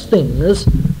those things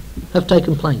have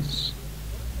taken place.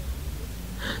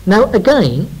 Now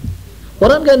again,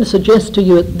 what I'm going to suggest to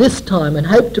you at this time, and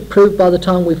hope to prove by the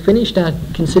time we've finished our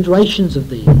considerations of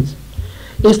these,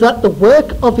 is that the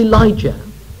work of Elijah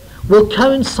will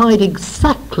coincide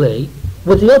exactly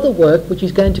with the other work which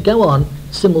is going to go on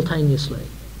simultaneously.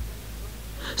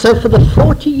 So for the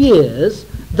 40 years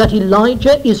that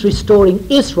Elijah is restoring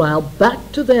Israel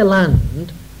back to their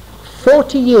land,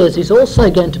 40 years is also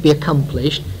going to be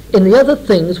accomplished in the other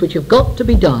things which have got to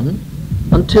be done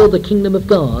until the kingdom of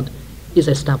God is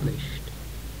established.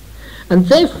 And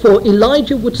therefore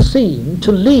Elijah would seem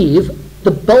to leave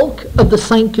the bulk of the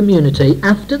saint community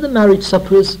after the marriage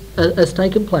supper has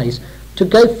taken place to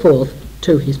go forth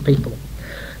to his people.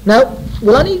 Now,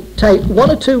 we'll only take one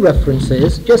or two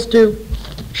references just to,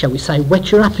 shall we say,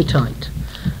 whet your appetite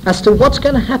as to what's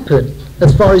going to happen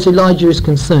as far as Elijah is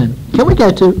concerned. Can we go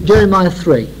to Jeremiah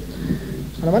 3?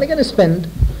 And I'm only going to spend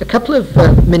a couple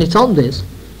of minutes on this,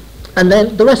 and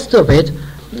then the rest of it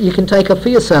you can take up for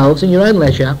yourselves in your own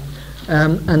leisure,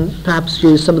 and perhaps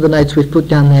use some of the notes we've put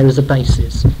down there as a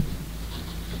basis.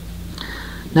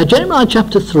 Now, Jeremiah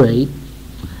chapter 3,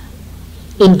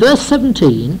 in verse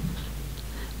 17,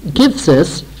 gives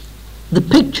us the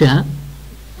picture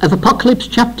of Apocalypse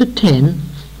chapter 10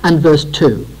 and verse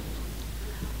 2.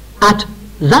 "At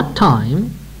that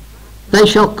time they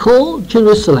shall call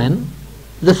Jerusalem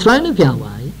the throne of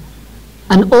Yahweh,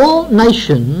 and all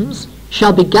nations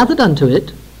shall be gathered unto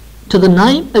it, to the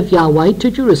name of Yahweh to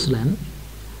Jerusalem,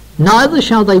 neither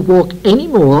shall they walk any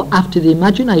more after the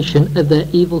imagination of their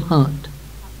evil heart.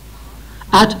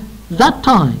 At that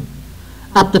time,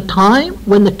 at the time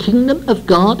when the kingdom of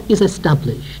God is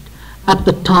established, at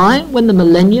the time when the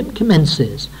millennium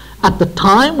commences, at the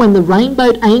time when the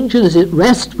rainbowed angel is at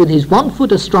rest with his one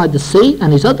foot astride the sea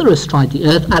and his other astride the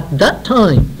earth, at that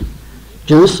time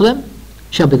Jerusalem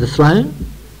shall be the throne,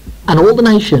 and all the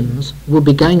nations will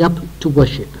be going up to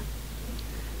worship.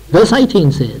 Verse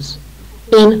 18 says,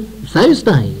 in those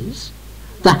days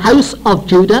the house of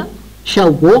Judah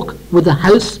shall walk with the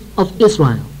house of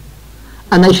Israel,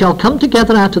 and they shall come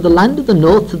together out of the land of the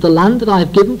north to the land that I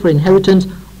have given for inheritance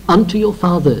unto your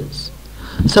fathers.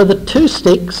 So the two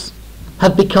sticks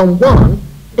have become one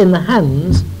in the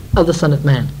hands of the Son of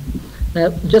Man.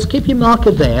 Now just keep your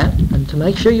marker there, and to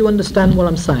make sure you understand what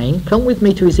I'm saying, come with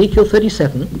me to Ezekiel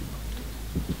 37.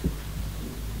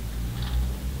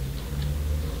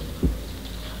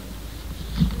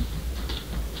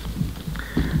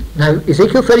 Now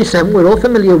Ezekiel 37 we're all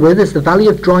familiar with as the valley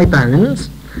of dry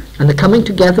bones and the coming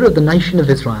together of the nation of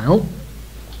Israel.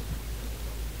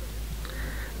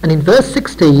 And in verse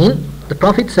 16 the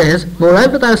prophet says,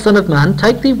 moreover, thou son of man,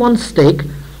 take thee one stick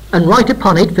and write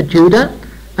upon it for Judah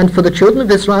and for the children of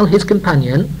Israel his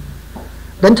companion.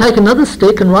 Then take another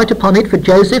stick and write upon it for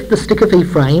Joseph the stick of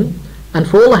Ephraim and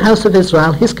for all the house of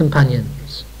Israel his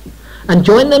companions. And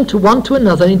join them to one to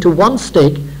another into one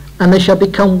stick, and they shall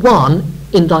become one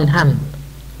in thine hand.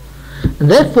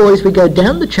 And therefore, as we go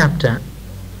down the chapter,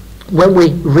 when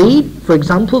we read, for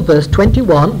example, verse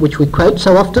 21, which we quote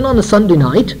so often on a Sunday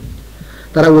night,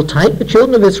 that I will take the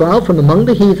children of Israel from among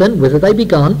the heathen, whither they be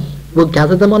gone, will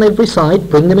gather them on every side,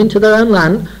 bring them into their own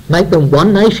land, make them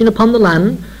one nation upon the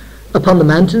land, upon the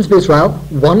mountains of Israel,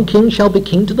 one king shall be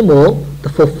king to them all, the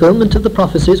fulfillment of the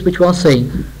prophecies which we are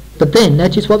seeing. But then,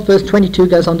 notice what verse 22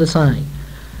 goes on to say.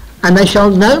 And they shall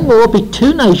no more be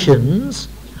two nations,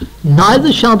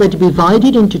 neither shall they be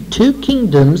divided into two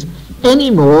kingdoms any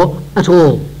more at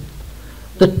all.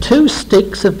 The two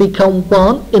sticks have become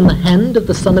one in the hand of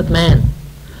the Son of Man.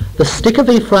 The stick of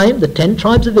Ephraim, the 10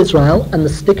 tribes of Israel, and the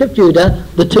stick of Judah,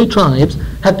 the 2 tribes,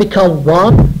 have become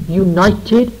one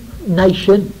united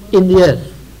nation in the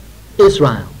earth,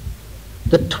 Israel.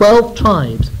 The 12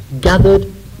 tribes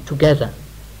gathered together.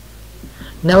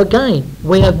 Now again,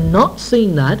 we have not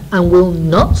seen that and will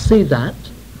not see that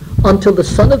until the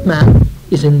Son of Man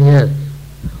is in the earth.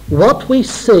 What we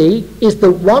see is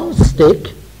the one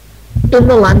stick in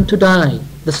the land today,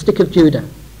 the stick of Judah.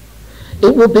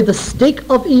 It will be the stick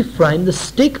of Ephraim, the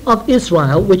stick of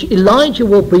Israel, which Elijah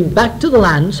will bring back to the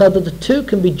land so that the two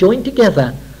can be joined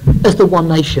together as the one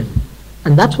nation.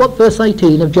 And that's what verse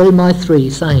 18 of Jeremiah 3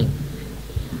 is saying.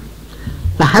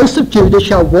 The house of Judah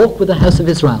shall walk with the house of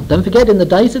Israel. Don't forget, in the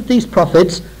days of these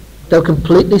prophets, they were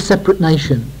completely separate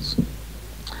nations.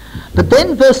 But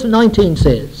then verse 19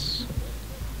 says,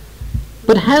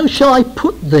 but how shall I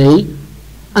put thee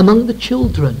among the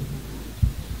children?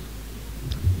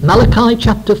 Malachi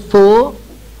chapter 4,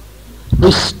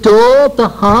 restore the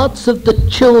hearts of the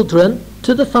children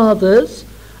to the fathers,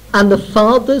 and the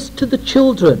fathers to the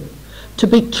children. To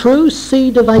be true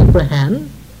seed of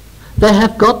Abraham, they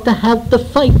have got to have the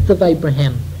faith of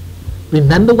Abraham.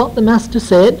 Remember what the Master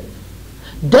said?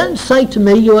 Don't say to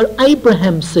me you are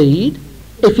Abraham's seed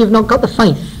if you've not got the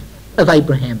faith of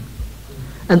Abraham.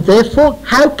 And therefore,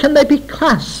 how can they be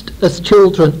classed as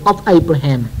children of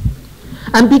Abraham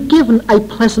and be given a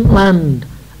pleasant land,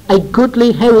 a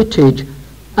goodly heritage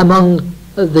among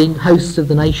the hosts of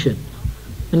the nation?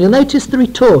 And you'll notice the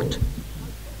retort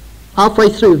halfway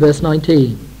through verse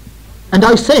 19. And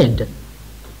I said,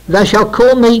 thou shalt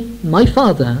call me my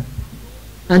father,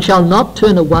 and shall not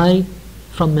turn away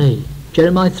from me.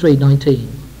 Jeremiah 3:19.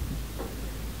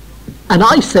 And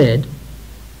I said,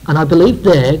 and I believe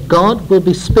there God will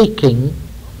be speaking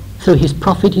through his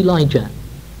prophet Elijah.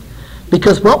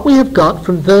 Because what we have got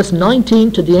from verse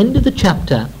 19 to the end of the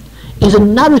chapter is a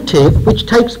narrative which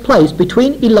takes place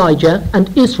between Elijah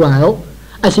and Israel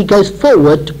as he goes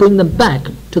forward to bring them back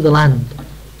to the land.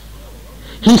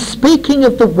 He's speaking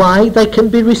of the way they can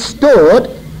be restored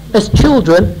as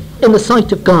children in the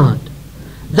sight of God.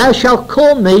 Thou shalt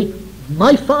call me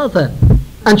my father,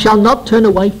 and shall not turn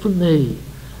away from me.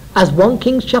 As 1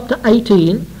 Kings chapter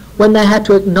 18, when they had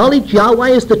to acknowledge Yahweh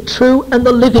as the true and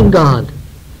the living God.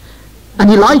 And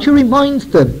Elijah reminds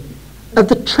them of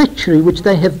the treachery which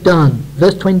they have done.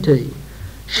 Verse 20,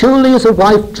 surely as a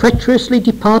wife treacherously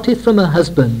departeth from her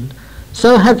husband,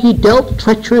 so have ye dealt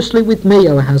treacherously with me,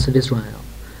 O house of Israel.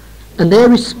 And their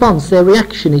response, their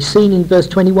reaction is seen in verse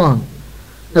 21.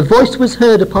 A voice was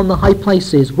heard upon the high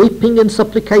places, weeping and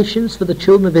supplications for the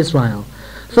children of Israel.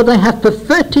 For they have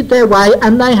perverted their way,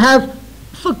 and they have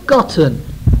forgotten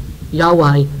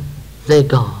Yahweh their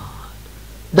God.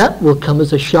 That will come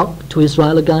as a shock to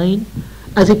Israel again,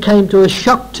 as it came to a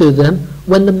shock to them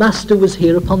when the Master was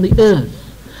here upon the earth.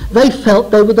 They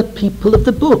felt they were the people of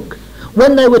the book.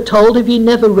 When they were told, "Have ye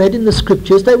never read in the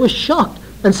scriptures?" they were shocked,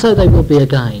 and so they will be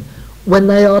again, when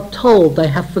they are told they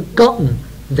have forgotten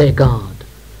their God.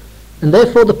 And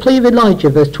therefore the plea of Elijah,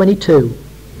 verse 22,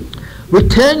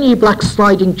 "Return ye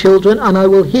backsliding children, and I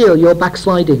will heal your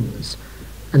backslidings."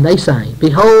 And they say,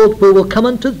 "Behold, we will come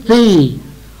unto thee,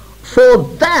 for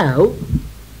thou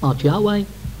art Yahweh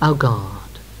our God."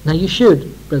 Now you should,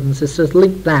 brothers and sisters,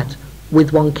 link that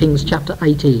with 1 Kings chapter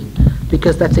 18,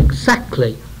 because that's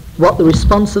exactly what the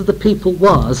response of the people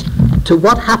was to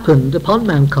what happened upon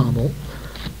Mount Carmel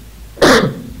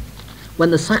when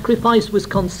the sacrifice was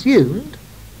consumed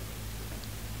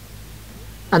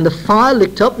and the fire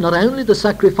licked up not only the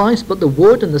sacrifice but the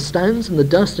wood and the stones and the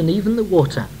dust and even the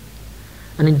water.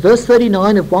 And in verse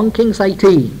 39 of 1 Kings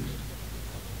 18,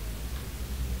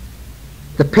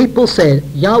 the people said,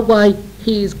 "Yahweh,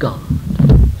 he is God."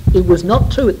 It was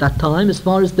not true at that time as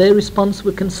far as their response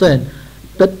were concerned.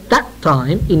 But that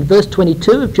time, in verse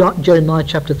 22 of Jeremiah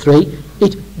chapter 3,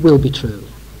 it will be true.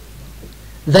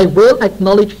 They will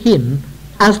acknowledge him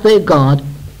as their God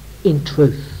in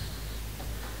truth.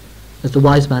 As the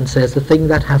wise man says, "The thing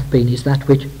that hath been is that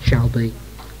which shall be.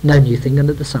 No new thing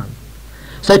under the sun."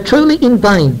 So truly in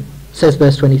vain, says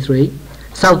verse 23,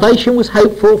 salvation was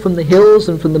hoped for from the hills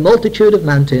and from the multitude of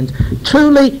mountains.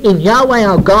 Truly in Yahweh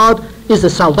our God is the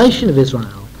salvation of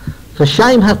Israel. For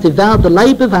shame hath devoured the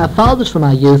labour of our fathers from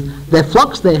our youth, their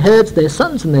flocks, their herds, their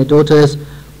sons and their daughters.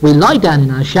 We lie down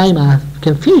in our shame, our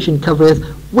confusion covereth,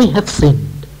 we have sinned.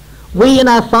 We and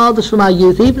our fathers from our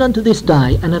youth, even unto this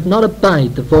day, and have not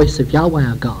obeyed the voice of Yahweh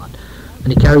our God.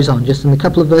 And he carries on just in a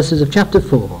couple of verses of chapter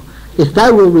 4. If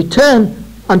thou wilt return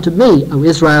unto me, O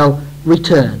Israel,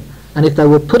 return. And if thou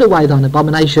wilt put away thine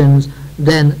abominations,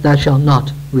 then thou shalt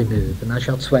not remove. And thou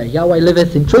shalt swear, Yahweh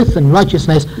liveth in truth and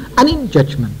righteousness and in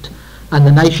judgment. And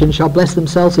the nations shall bless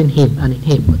themselves in him, and in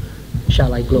him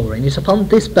shall they glory. And it's upon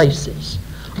this basis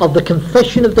of the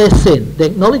confession of their sin, the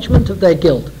acknowledgement of their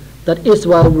guilt, that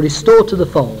Israel will restore to the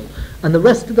fold. And the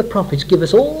rest of the prophets give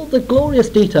us all the glorious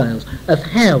details of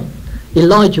how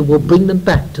Elijah will bring them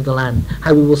back to the land,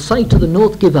 how he will say to the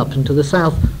north, give up, and to the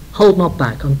south, hold not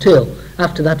back, until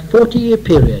after that 40-year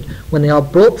period, when they are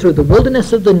brought through the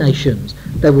wilderness of the nations,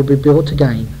 they will be brought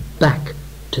again back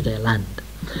to their land.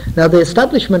 Now the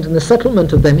establishment and the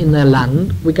settlement of them in their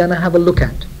land we're going to have a look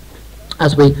at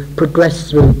as we progress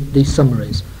through these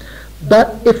summaries.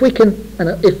 But if we can,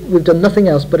 and if we've done nothing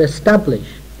else but establish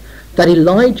that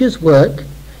Elijah's work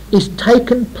is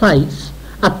taken place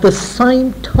at the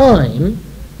same time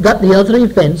that the other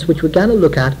events which we're going to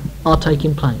look at are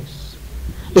taking place.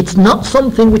 It's not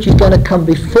something which is going to come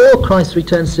before Christ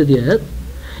returns to the earth.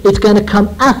 It's going to come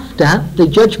after the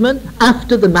judgment,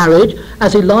 after the marriage,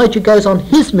 as Elijah goes on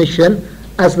his mission,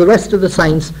 as the rest of the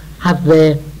saints have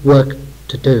their work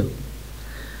to do.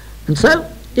 And so,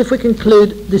 if we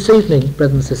conclude this evening,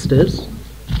 brothers and sisters,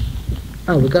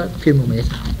 we've got a few more minutes.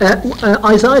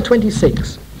 Isaiah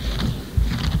 26.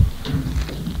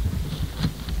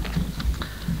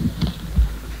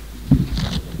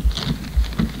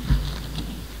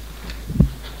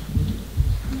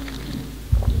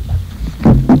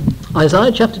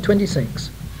 Isaiah chapter 26.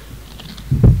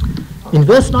 In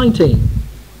verse 19,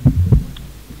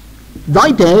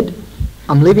 thy dead,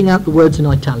 I'm leaving out the words in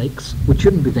italics, which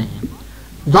shouldn't be there,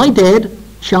 thy dead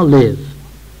shall live,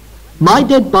 my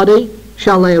dead body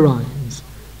shall they arise.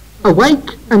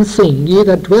 Awake and sing, ye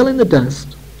that dwell in the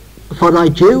dust, for thy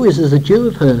dew is as the dew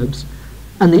of herbs,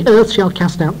 and the earth shall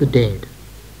cast out the dead.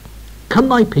 Come,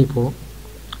 my people,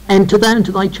 enter thou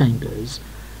into thy chambers,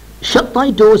 shut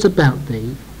thy doors about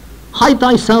thee, hide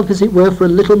thyself as it were for a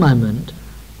little moment,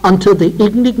 until the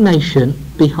indignation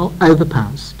be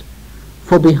overpast.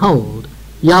 For behold,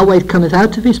 Yahweh cometh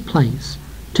out of his place,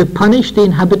 to punish the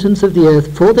inhabitants of the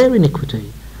earth for their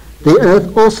iniquity. The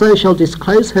earth also shall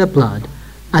disclose her blood,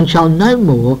 and shall no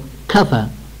more cover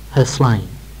her slain.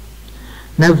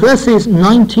 Now verses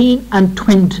 19 and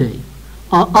 20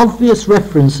 are obvious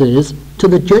references to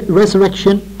the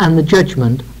resurrection and the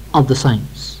judgment of the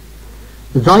saints.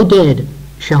 Thy dead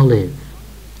shall live.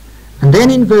 And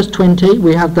then in verse 20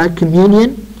 we have that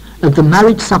communion of the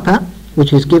marriage supper,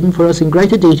 which is given for us in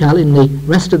greater detail in the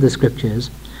rest of the scriptures,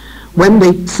 when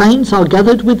the saints are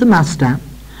gathered with the Master,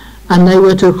 and they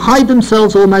were to hide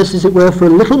themselves almost as it were for a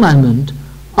little moment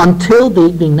until the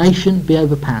indignation be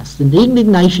overpassed. And the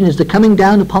indignation is the coming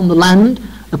down upon the land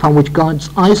upon which God's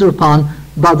eyes are upon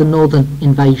by the northern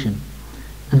invasion.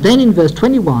 And then in verse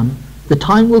 21, the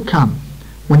time will come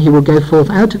when he will go forth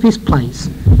out of his place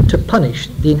to punish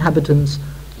the inhabitants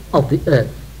of the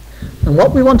earth. And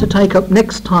what we want to take up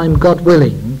next time, God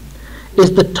willing,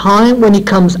 is the time when he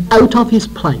comes out of his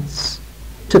place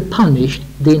to punish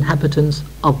the inhabitants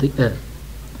of the earth.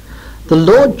 The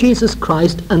Lord Jesus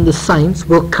Christ and the saints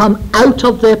will come out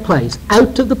of their place,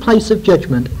 out of the place of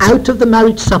judgment, out of the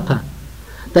marriage supper.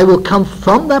 They will come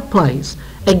from that place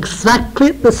exactly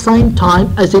at the same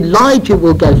time as Elijah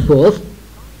will go forth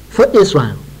for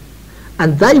Israel.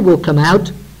 And they will come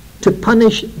out to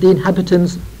punish the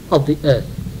inhabitants of the earth.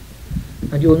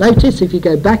 And you'll notice, if you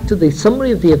go back to the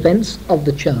summary of the events of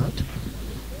the chart,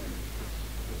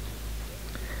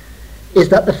 is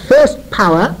that the first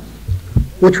power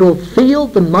which will feel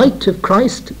the might of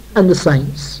Christ and the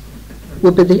saints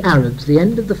will be the Arabs, the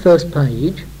end of the first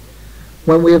page,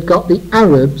 when we have got the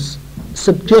Arabs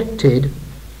subjected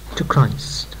to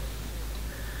Christ.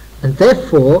 And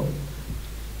therefore,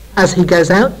 as he goes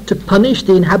out to punish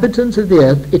the inhabitants of the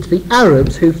earth, it's the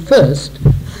Arabs who first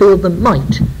feel the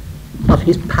might of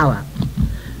his power.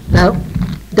 Now,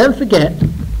 don't forget,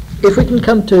 if we can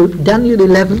come to Daniel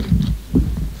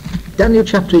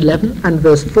chapter 11 and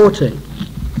verse 40.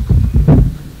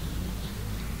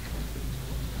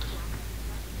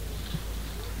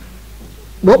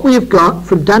 What we have got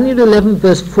from Daniel 11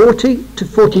 verse 40 to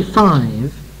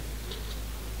 45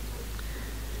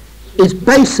 is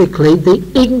basically the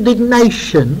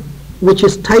indignation which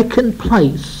has taken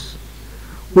place,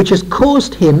 which has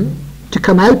caused him to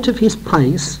come out of his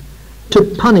place to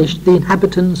punish the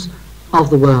inhabitants of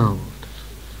the world.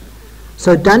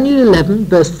 So Daniel 11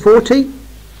 verse 40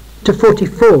 to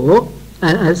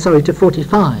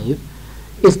 45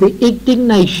 is the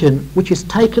indignation which has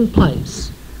taken place,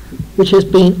 which has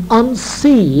been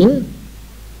unseen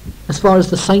as far as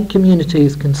the saint community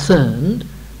is concerned,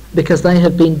 because they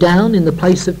have been down in the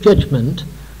place of judgment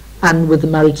and with the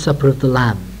marriage supper of the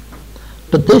Lamb.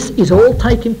 But this is all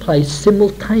taking place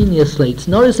simultaneously. It's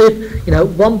not as if,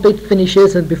 one bit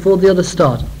finishes and before the other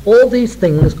starts. All these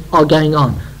things are going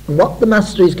on. And what the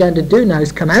Master is going to do now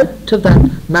is come out of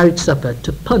that marriage supper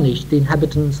to punish the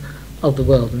inhabitants of the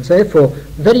world. And so therefore,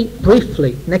 very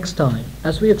briefly, next time,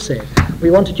 as we have said,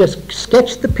 we want to just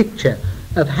sketch the picture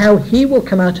of how he will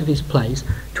come out of his place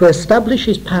to establish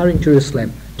his power in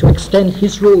Jerusalem, to extend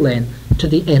his rule then to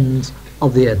the ends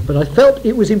of the earth. But I felt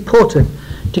it was important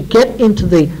to get into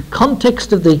the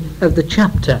context of the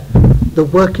chapter, the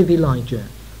work of Elijah.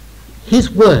 His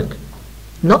work,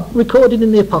 not recorded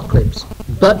in the Apocalypse,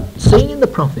 but seen in the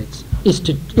prophets, is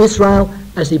to Israel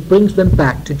as he brings them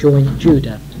back to join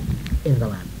Judah in the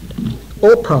land.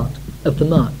 All part of the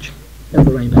march of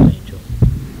the rainbow.